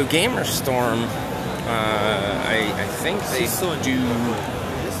right. So Gamerstorm. I think they do,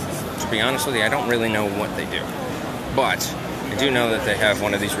 to be honest with you, I don't really know what they do. But I do know that they have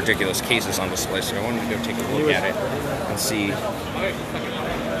one of these ridiculous cases on display, so I wanted to go take a look at it and see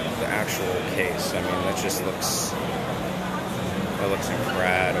the actual case. I mean, that looks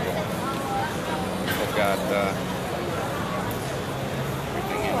incredible. They've got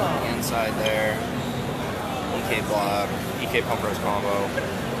everything in the inside there. EK block, EK pump rose combo.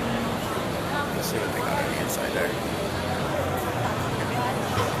 Let's see what they got on the inside there.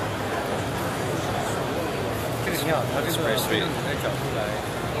 That's pretty sweet.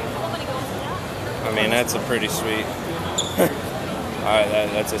 I mean, that's a pretty sweet. Alright,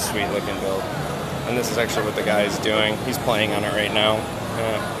 that's a sweet looking build. And this is actually what the guy is doing. He's playing on it right now.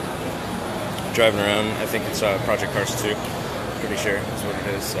 Driving around. I think it's Project Cars 2. Pretty sure that's what it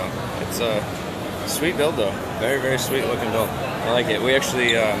is. So it's a sweet build though. Very, very sweet looking build. I like it. We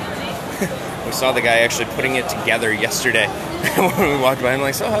actually we saw the guy actually putting it together yesterday. When we walked by, I'm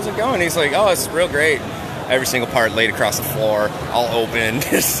like, so how's it going? He's like, oh, it's real great. Every single part laid across the floor, all open.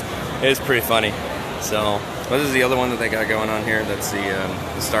 It's pretty funny. So, well, this is the other one that they got going on here. That's the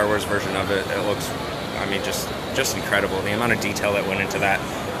Star Wars version of it. It looks, I mean, just incredible. The amount of detail that went into that.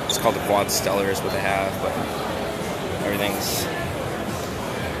 It's called the Quad Stellar is what they have, but everything's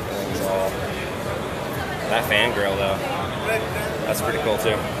all. That fan grill though, that's pretty cool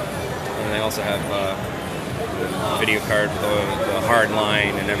too. And they also have video card with the hard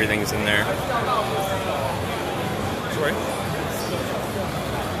line and everything's in there. Sorry.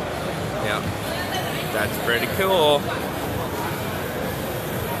 Yeah, that's pretty cool.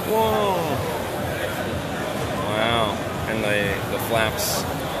 Whoa! Wow, and the flaps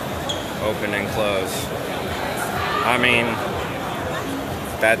open and close. I mean,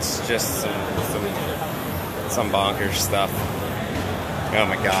 that's just some bonkers stuff. Oh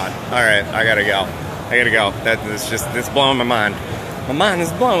my god. Alright, I gotta go. I gotta go. It's blowing my mind. My mind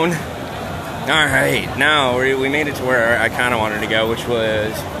is blown. All right, now we made it to where I kind of wanted to go, which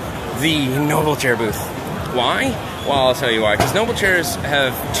was the Noble Chair booth. Why? Well, I'll tell you why. Because Noble Chairs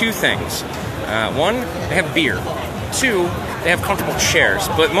have two things. One, they have beer. Two, they have comfortable chairs,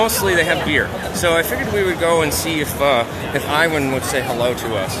 but mostly they have beer. So I figured we would go and see if Iwan would say hello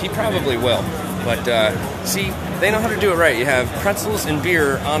to us. He probably will. But see, they know how to do it right. You have pretzels and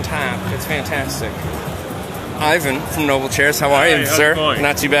beer on tap. It's fantastic. Ivan from Noble Chairs, how are you, sir?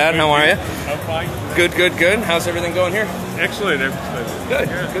 Not too bad. How are you? I'm fine. Good, good, good. How's everything going here? Excellent, excellent. Good,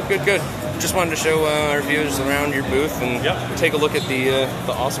 good, good, good. Just wanted to show our viewers around your booth and take a look at the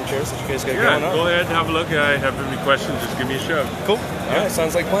awesome chairs that you guys got going on. Go ahead and have a look. I have any questions, just give me a shout. Cool. All right,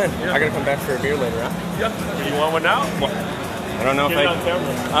 sounds like a plan. I gotta come back for a beer later, huh? Yeah. You want one now? I don't know Get if it I... on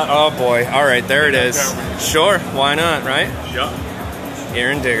camera. oh boy. All right, there it is. Sure, why not, right? Yeah.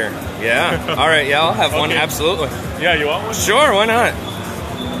 Aaron Digger. Yeah. All right, yeah, I'll have one, absolutely. Yeah, you want one? Sure, why not?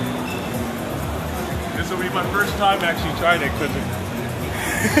 This will be my first time actually trying it because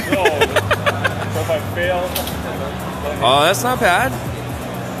so if I fail... Oh, that's not bad.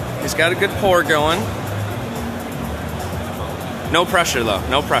 He's got a good pour going. No pressure, though.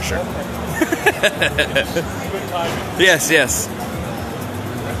 No pressure. Good timing. Yes, yes.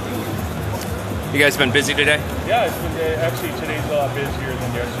 You guys been busy today? Yeah, it's been, actually today's a lot busier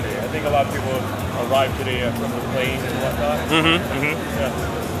than yesterday. I think a lot of people arrived today from the plane and whatnot.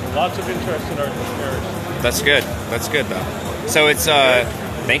 Yeah. Lots of interest in our chairs. That's good. That's good, though. So it's,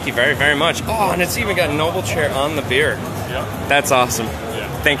 thank you very, very much. Oh, and it's even got Noble Chair on the beer. Yeah. That's awesome. Yeah.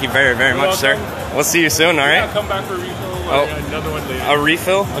 Thank you very, very much, sir. We'll see you soon, all right? Yeah, come back for a refill or another one later. A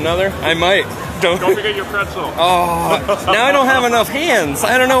refill? Another? I might. Don't forget your pretzel. Oh, now I don't have enough hands.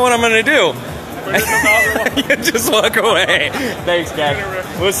 I don't know what I'm going to do. Just walk away. Thanks, guys.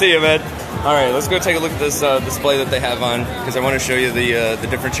 We'll see you, man. All right, let's go take a look at this display that they have on, because I want to show you the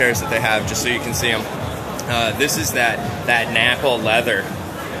different chairs that they have, just so you can see them. This is that Napple leather.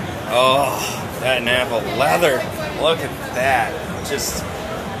 Oh, that Napple leather. Look at that. Just,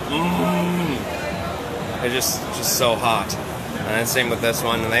 it's just so hot. And same with this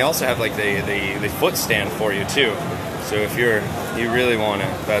one. And they also have like the foot stand for you too. So if you really want it,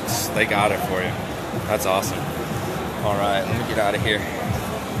 they got it for you. That's awesome. All right, let me get out of here.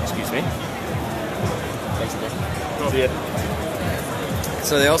 Excuse me. Thanks again. See ya.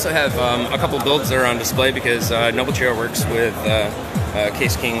 So they also have a couple builds that are on display because Noble Chair works with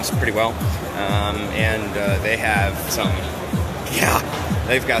Case Kings pretty well, and they have some. Yeah,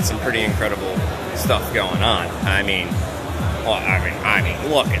 they've got some pretty incredible stuff going on. I mean,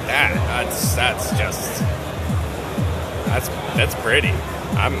 look at that. That's pretty.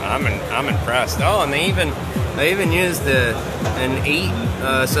 I'm impressed. Oh, and they even used an 8,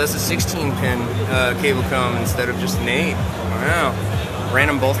 so that's a 16-pin cable comb instead of just an 8. Wow. Ran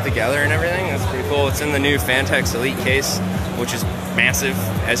them both together and everything. That's pretty cool. It's in the new Fantex Elite case, which is massive,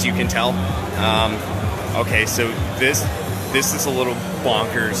 as you can tell. Okay, so this is a little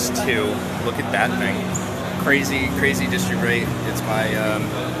bonkers too. Look at that thing. Crazy distribute. It's by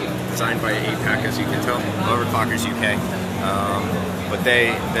designed by APAC, as you can tell, Overclockers UK. But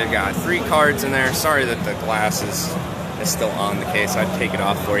they've got 3 cards in there. Sorry that the glass is still on the case. I'd take it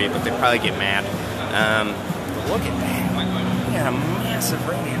off for you, but they'd probably get mad. But look at that. You got a massive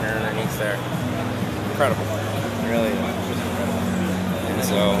radiator underneath there. Incredible. Really incredible. And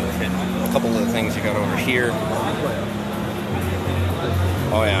so a couple of the things you got over here.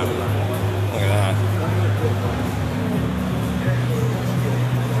 Oh yeah. Look at that.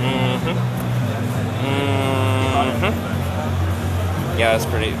 Yeah, it's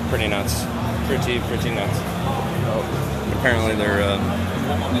pretty nuts. Pretty nuts. Oh, apparently they're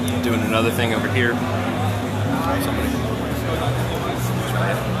doing another thing over here.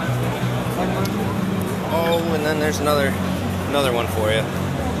 Oh, and then there's another one for you.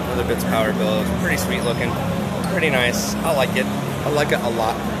 Another Bits Power build. Pretty sweet looking. Pretty nice. I like it. I like it a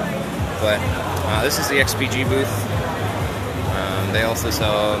lot. But this is the XPG booth. They also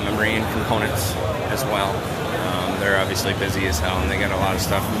sell marine components as well. They're obviously busy as hell, and they got a lot of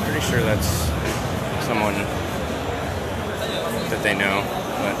stuff. I'm pretty sure that's someone that they know,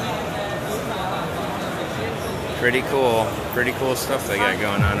 but pretty cool stuff they got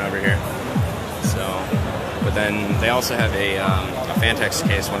going on over here. So, but then they also have a Fantex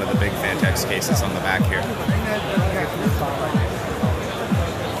case, one of the big Fantex cases on the back here.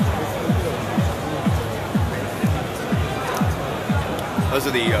 Those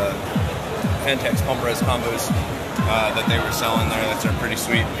are the Fantex pump res combos that they were selling there. That's pretty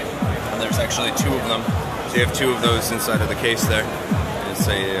sweet. And there's actually 2 of them. So you have 2 of those inside of the case there.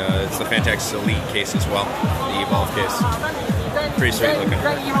 It's the Fantex Elite case as well, the Evolve case. Pretty sweet looking.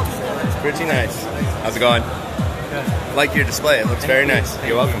 Pretty nice. How's it going? Good. Like your display. It looks very nice.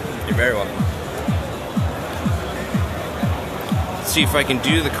 You're welcome. You're very welcome. Let's see if I can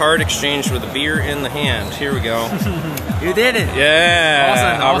do the card exchange with a beer in the hand. Here we go. You did it. Yeah.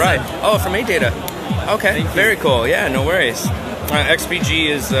 Awesome. All right. Oh, from A-Data. Okay. Very cool. Yeah. No worries. XPG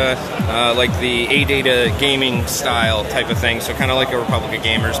is like the A-Data gaming style type of thing, so kind of like a Republic of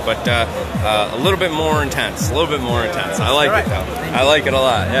Gamers, but a little bit more intense. A little bit more intense. I like it though. I like it a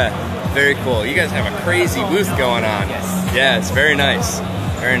lot. Yeah. Very cool. You guys have a crazy booth going on. Yes. Yeah, it's very nice.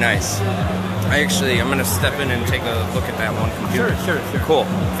 Very nice. I'm going to step in and take a look at that one computer. Sure. Cool.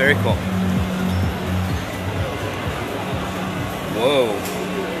 Very cool. Whoa.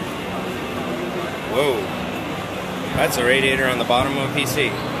 Whoa. That's a radiator on the bottom of a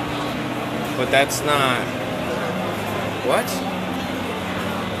PC. But that's not... What?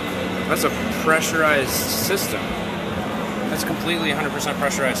 That's a pressurized system. That's completely 100%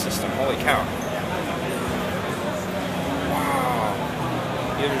 pressurized system. Holy cow.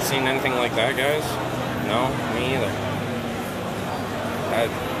 Wow. You ever seen anything like that, guys? No? Me either.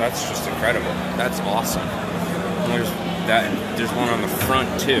 That's just incredible. That's awesome. There's one on the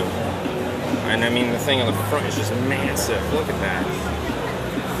front too. And I mean the thing on the front is just massive. Look at that.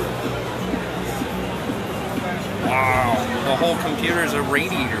 Wow. The whole computer is a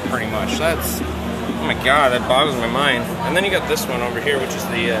radiator pretty much. Oh my god, that boggles my mind. And then you got this one over here, which is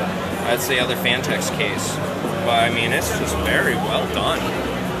the, I'd say, other Fantex case. But I mean, it's just very well done.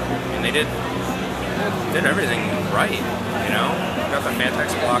 And they did everything right, you know? Got the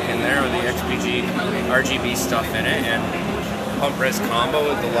Fantex block in there with the XPG RGB stuff in it, and pump res combo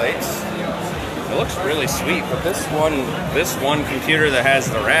with the lights. It looks really sweet, but this one computer that has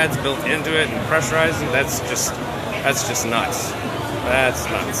the rads built into it and pressurizing, that's just nuts. That's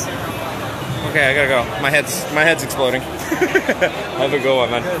nuts. Okay, I gotta go. My head's exploding. Have a good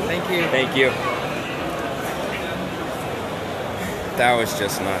one, man. Good, thank you. Thank you. That was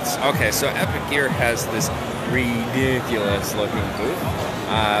just nuts. Okay, so Epic Gear has this ridiculous looking booth.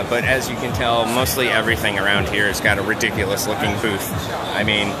 But as you can tell, mostly everything around here has got a ridiculous looking booth. I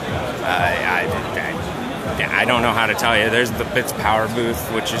mean, I don't know how to tell you. There's the Bits Power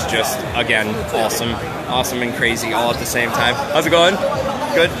booth, which is just, again, awesome and crazy all at the same time. How's it going?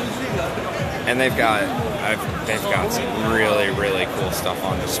 Good? And they've got some really cool stuff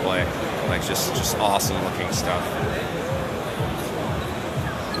on display, like just awesome looking stuff.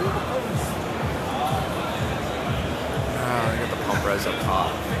 Oh, I got the pump res up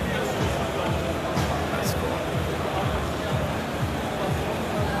top. That's cool.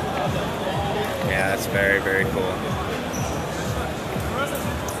 Yeah, that's very cool.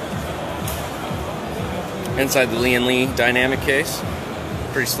 Inside the Lee & Lee dynamic case,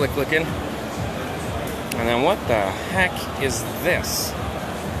 pretty slick looking. And then what the heck is this?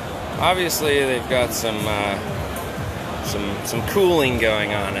 Obviously they've got some cooling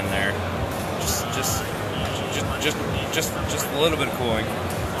going on in there. Just a little bit of cooling.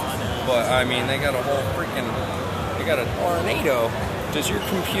 But I mean, they got a whole they got a tornado. Does your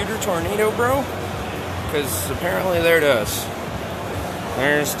computer tornado, bro? Because apparently there does.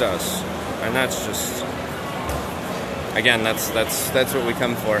 There's does. And that's just, again, that's what we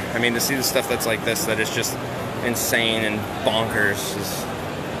come for. I mean, to see the stuff that's like this, that is just insane and bonkers,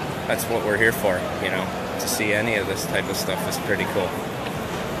 that's what we're here for, you know. To see any of this type of stuff is pretty cool.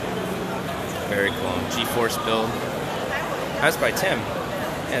 Very cool. GeForce build. That's by Tim.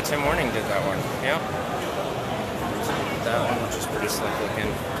 Yeah, Tim Warning did that one. Yeah. That one, which is pretty slick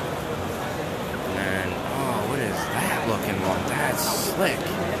looking. And then, oh, what is that looking one? That's slick.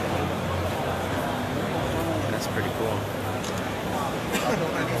 That's pretty cool.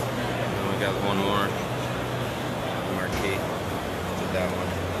 And we got one more. Marquee. Did that one.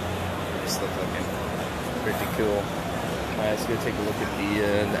 Pretty slick looking. Pretty cool. Alright, let's go take a look at the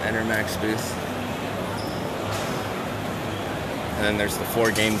Enermax booth. And then there's the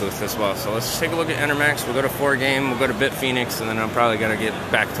 4Game booth as well. So let's just take a look at Enermax. We'll go to 4Game, we'll go to Bit Phoenix, and then I'm probably gonna get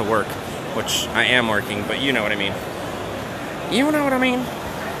back to work, which I am working, but you know what I mean. You know what I mean?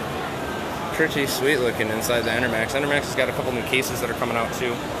 Pretty sweet looking inside the Enermax. Enermax has got a couple new cases that are coming out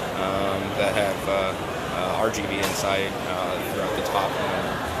too, that have RGB inside throughout the top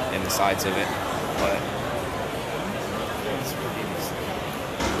and the sides of it. But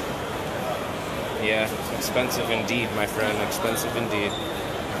yeah, expensive indeed, my friend. Expensive indeed.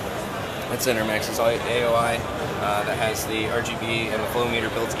 That's Enermax's AOI that has the RGB and the flow meter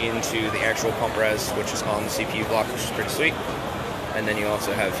built into the actual pump res, which is on the CPU block, which is pretty sweet. And then you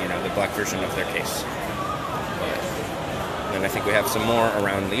also have, you know, the black version of their case. And then and I think we have some more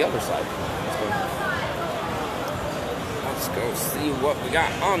around the other side. Let's go see what we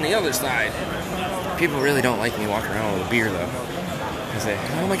got on the other side. People really don't like me walking around with a beer, though. Because they,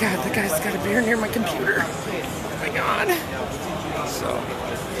 oh my god, the guy's got a beer near my computer. Oh my god. So.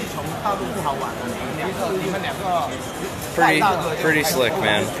 Pretty slick,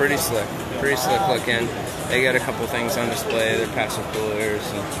 man. Pretty slick looking. They got a couple things on display. Their passive coolers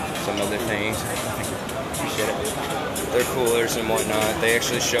and some other things. Appreciate it. Their coolers and whatnot. They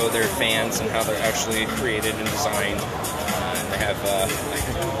actually show their fans and how they're actually created and designed. They have,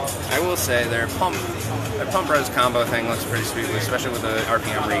 I will say, their pump res combo thing looks pretty sweet, especially with the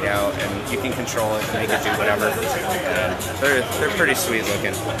RPM readout, and you can control it and make it do whatever. And they're pretty sweet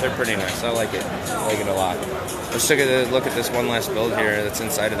looking. They're pretty nice. I like it. I like it a lot. Let's take a look at this one last build here that's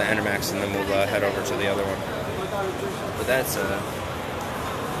inside of the Enermax, and then we'll head over to the other one. But that is a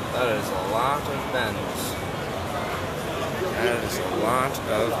lot of bends. That is a lot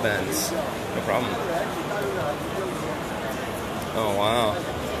of bends. No problem. Oh wow.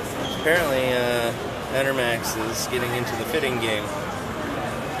 Apparently Enermax is getting into the fitting game.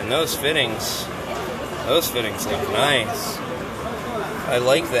 And those fittings look nice. I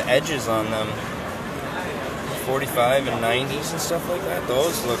like the edges on them. 45 and 90s and stuff like that.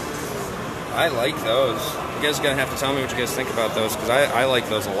 Those look, I like those. You guys are gonna have to tell me what you guys think about those, because I like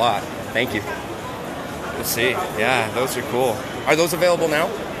those a lot. Thank you. Let's see. Yeah, those are cool. Are those available now?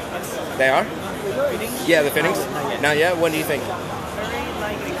 They are? Yeah, the fittings? Not yet? What do you think?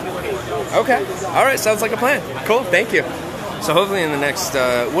 Okay. All right. Sounds like a plan. Cool. Thank you. So hopefully in the next,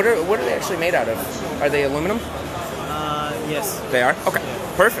 what are they actually made out of? Are they aluminum? Yes. They are? Okay.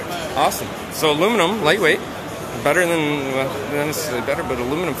 Perfect. Awesome. So aluminum, lightweight, better than, well, not necessarily better, but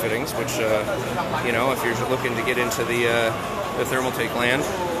aluminum fittings, which, you know, if you're looking to get into the Thermaltake land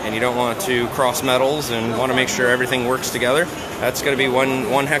and you don't want to cross metals and want to make sure everything works together, that's going to be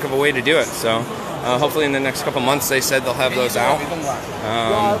one heck of a way to do it. So hopefully in the next couple months, they said they'll have those out.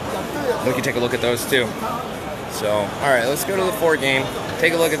 We can take a look at those too. So, all right, let's go to the 4 game,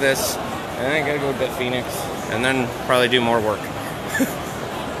 take a look at this, and then I gotta go to Phoenix, and then probably do more work.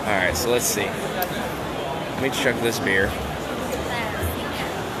 All right, so let's see. Let me check this beer.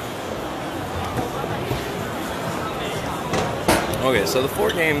 Okay, so the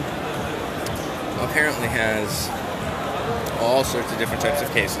 4 game apparently has all sorts of different types of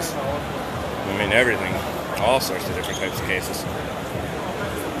cases. I mean, everything. All sorts of different types of cases.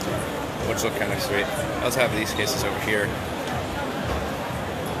 Which look kind of sweet. I also have these cases over here.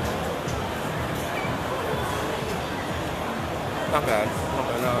 Not bad.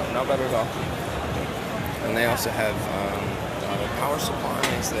 Not bad at all. And they also have power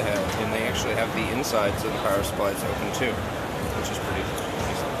supplies. And they actually have the insides of the power supplies open too, which is pretty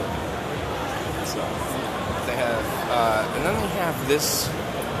simple. So they have, and then they have this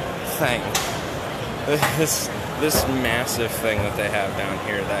thing. This massive thing that they have down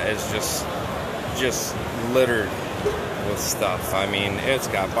here that is just littered with stuff. I mean, it's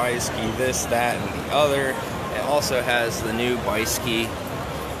got Baiski, this, that, and the other. It also has the new Baiski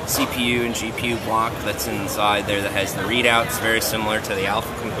CPU and GPU block that's inside there that has the readouts, very similar to the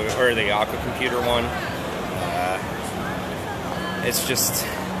Aqua Computer one. It's just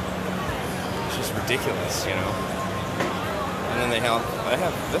ridiculous, you know. And then I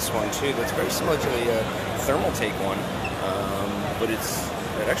have this one too that's very similar to the Thermaltake one, but it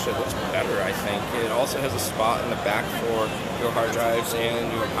actually looks better, I think. It also has a spot in the back for your hard drives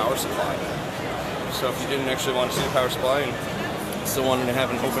and your power supply. So if you didn't actually want to see the power supply and still wanted to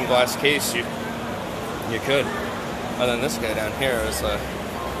have an open glass case, you could. And then this guy down here is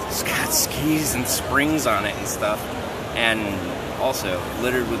it's got skis and springs on it and stuff, and also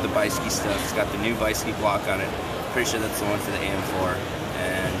littered with the Baiski stuff. It's got the new Baiski block on it. Pretty sure that's the one for the AM4,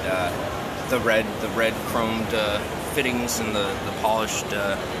 and the red chromed fittings and the polished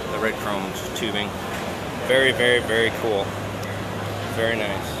the red chromed tubing. Very, very, very cool. Very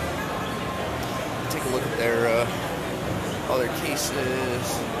nice. Take a look at their all their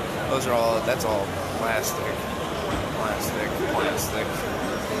cases. That's all plastic,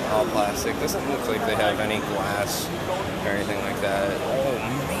 all plastic. Doesn't look like they have any glass or anything like that. Oh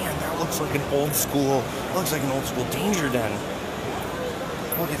man, that looks like an old school. Looks like an old school Danger Den.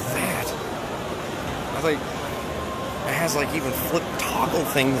 Look at that. It has like even flip toggle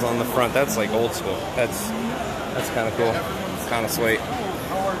things on the front. That's like old school. That's kind of cool. Kind of sweet.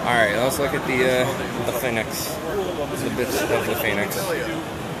 All right, let's look at the Phoenix. The bits of the Phoenix.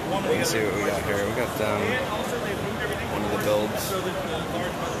 You can see what we got here. We got one of the builds.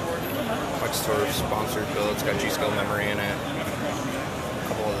 Flex Tour sponsored build. It's got G-Skill memory in it. A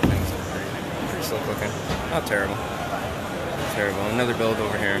couple other things that are pretty slick looking. Not terrible. terrible. Another build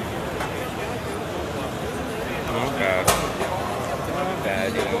over here. Oh god.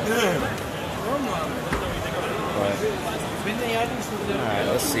 Bad, you know. But, alright,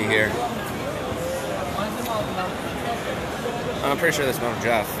 let's see here. I'm pretty sure that's not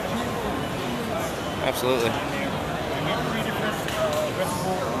Jeff. Absolutely.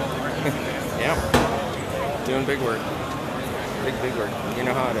 Yeah. Doing big work. Big work. You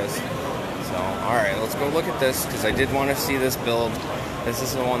know how it is. So, alright, let's go look at this, because I did want to see this build. This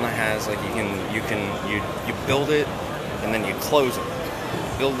is the one that has, like, you build it, and then you close it.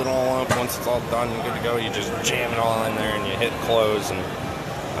 Build it all up. Once it's all done and good to go, you just jam it all in there, and you hit close, and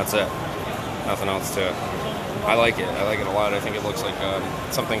that's it. Nothing else to it. I like it. I like it a lot. I think it looks like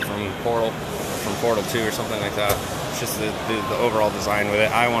something from Portal 2 or something like that. It's just the overall design with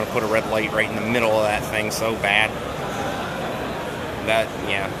it. I want to put a red light right in the middle of that thing so bad.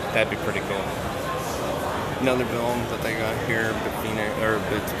 That'd be pretty cool. Another build that they got here,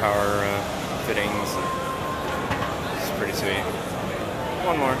 bits power fittings. It's pretty sweet.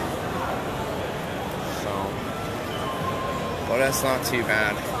 One more. So, but that's not too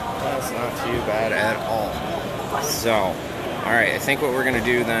bad. That's not too bad at all. So, alright, I think what we're going to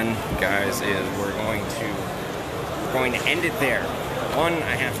do then, guys, is we're going to end it there. One,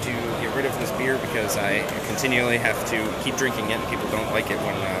 I have to get rid of this beer because I continually have to keep drinking it, and people don't like it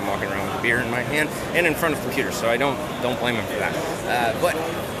when I'm walking around with a beer in my hand and in front of computers, so I don't blame them for that. But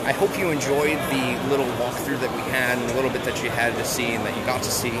I hope you enjoyed the little walkthrough that we had and a little bit that you had to see and that you got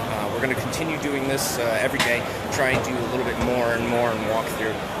to see. We're going to continue doing this every day, try and do a little bit more and walk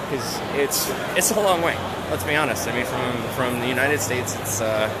through, because it's a long way. Let's be honest. I mean, from the United States,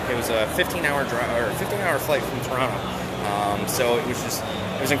 it was a 15-hour drive or 15-hour flight from Toronto. So it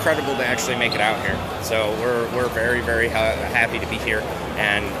was incredible to actually make it out here. So we're very happy to be here,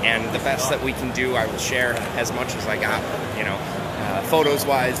 and the best that we can do, I will share as much as I got. You know, photos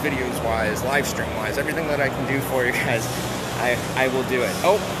wise, videos wise, live stream wise, everything that I can do for you guys, I will do it.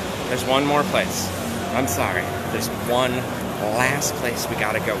 Oh, there's one more place. I'm sorry. There's one last place we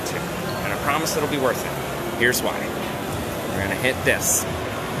gotta go to, and I promise it'll be worth it. Here's why. We're gonna hit this,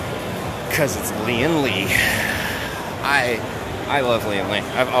 because it's Lee and Lee. I love Lee and Lee.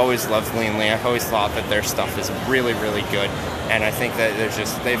 I've always loved Lee and Lee. I've always thought that their stuff is really good, and I think that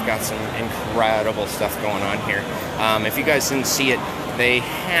they've got some incredible stuff going on here. If you guys didn't see it, they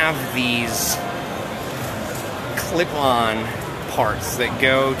have these clip-on parts that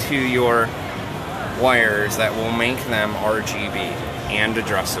go to your wires that will make them RGB and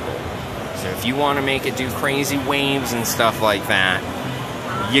addressable. So if you want to make it do crazy waves and stuff like that,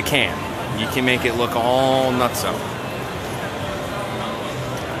 you can. You can make it look all nutso.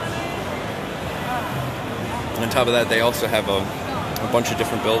 On top of that, they also have a bunch of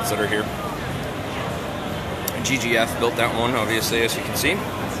different builds that are here. GGF built that one, obviously, as you can see,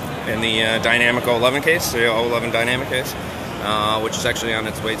 in the Dynamic 011 case, the 011 Dynamic case, which is actually on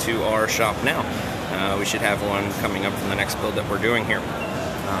its way to our shop now. We should have one coming up from the next build that we're doing here.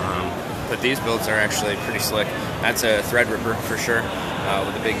 But these builds are actually pretty slick. That's a Threadripper for sure,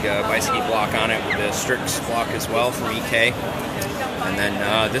 with a big bicycle block on it, with the Strix block as well from EK. And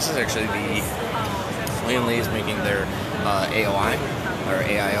then this is actually the Lee & Lee's making their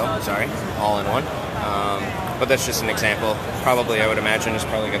AIO, sorry, all-in-one. But that's just an example. Probably, I would imagine, it's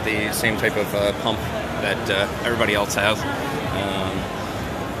probably got the same type of pump that everybody else has.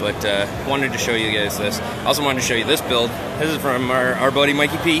 But wanted to show you guys this. Also wanted to show you this build. This is from our buddy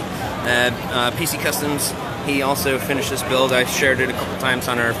Mikey P at PC Customs. He also finished this build. I shared it a couple times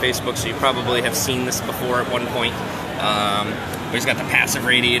on our Facebook, so you probably have seen this before at one point. He's got the passive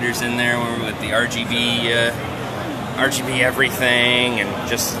radiators in there with the RGB everything, and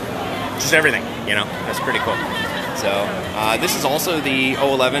just everything, you know. That's pretty cool. So this is also the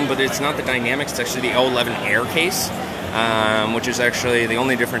 011, but it's not the Dynamics. It's actually the 011 Air case, which is actually the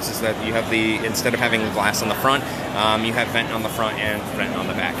only difference is that you have instead of having the glass on the front, you have vent on the front and vent on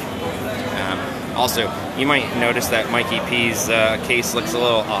the back. Also, you might notice that Mikey P's case looks a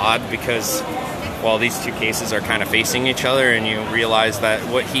little odd because, well, these two cases are kind of facing each other, and you realize that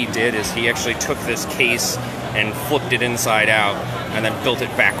what he did is he actually took this case and flipped it inside out and then built it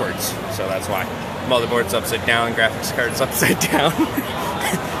backwards. So that's why. Motherboard's upside down, graphics card's upside down.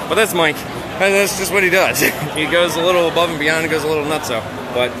 But that's Mike. That's just what he does. He goes a little above and beyond, he goes a little nutso.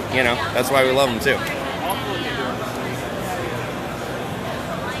 But, you know, that's why we love him too.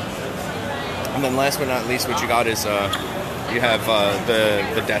 And then last but not least, what you got is you have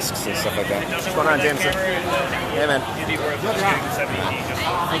the desks and stuff like that. What's going on, Jameson? Yeah, man.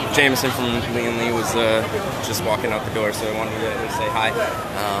 Jameson from Lee & Lee was just walking out the door, so I wanted to say hi.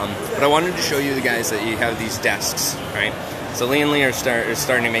 But I wanted to show you the guys that you have these desks, right? So Lee & Lee is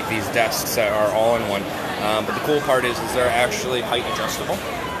starting to make these desks that are all in one. But the cool part is they're actually height adjustable.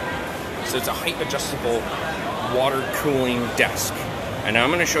 So it's a height adjustable water cooling desk. And I'm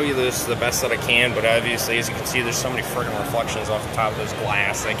going to show you this the best that I can, but obviously, as you can see, there's so many friggin' reflections off the top of this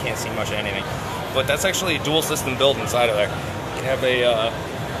glass, I can't see much of anything. But that's actually a dual system build inside of there. You have a,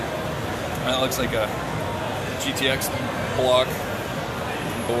 that looks like a GTX block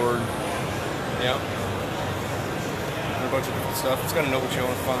board. Yeah. And a bunch of different stuff. It's got a Nova Show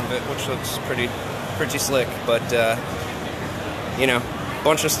in front of it, which looks pretty slick, but, you know, a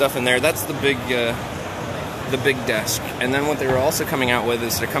bunch of stuff in there. That's the big desk. And then what they were also coming out with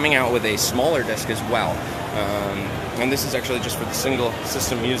is they're coming out with a smaller desk as well. And this is actually just for the single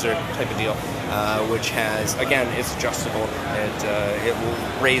system user type of deal, which has, again, it's adjustable. It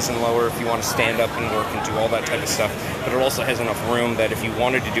will raise and lower if you want to stand up and work and do all that type of stuff. But it also has enough room that if you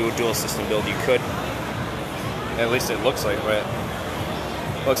wanted to do a dual system build, you could. At least it looks like it.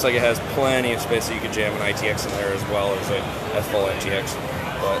 Looks like it has plenty of space so you could jam an ITX in there as well as a full ITX.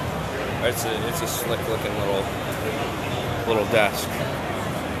 But it's a slick looking little desk.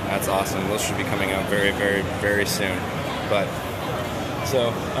 That's awesome. Those should be coming out very, very, very soon. But so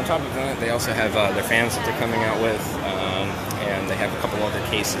on top of that, they also have their fans that they're coming out with, and they have a couple other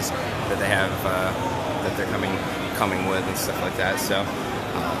cases that they have that they're coming with and stuff like that. So,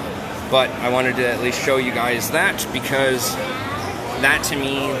 but I wanted to at least show you guys that because that to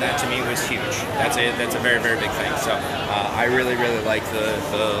me was huge. That's a very, very big thing. So I really, really like the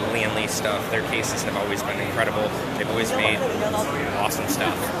Lee & Lee stuff. Their cases have always been incredible. They've always made awesome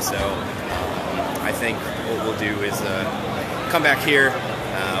stuff. So I think what we'll do is come back here.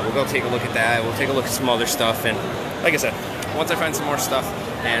 We'll go take a look at that. We'll take a look at some other stuff. And like I said, once I find some more stuff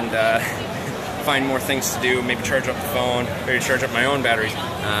and find more things to do, maybe charge up the phone, maybe charge up my own batteries,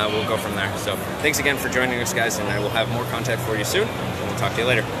 we'll go from there. So thanks again for joining us, guys, and I will have more content for you soon. And we'll talk to you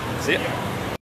later. See ya.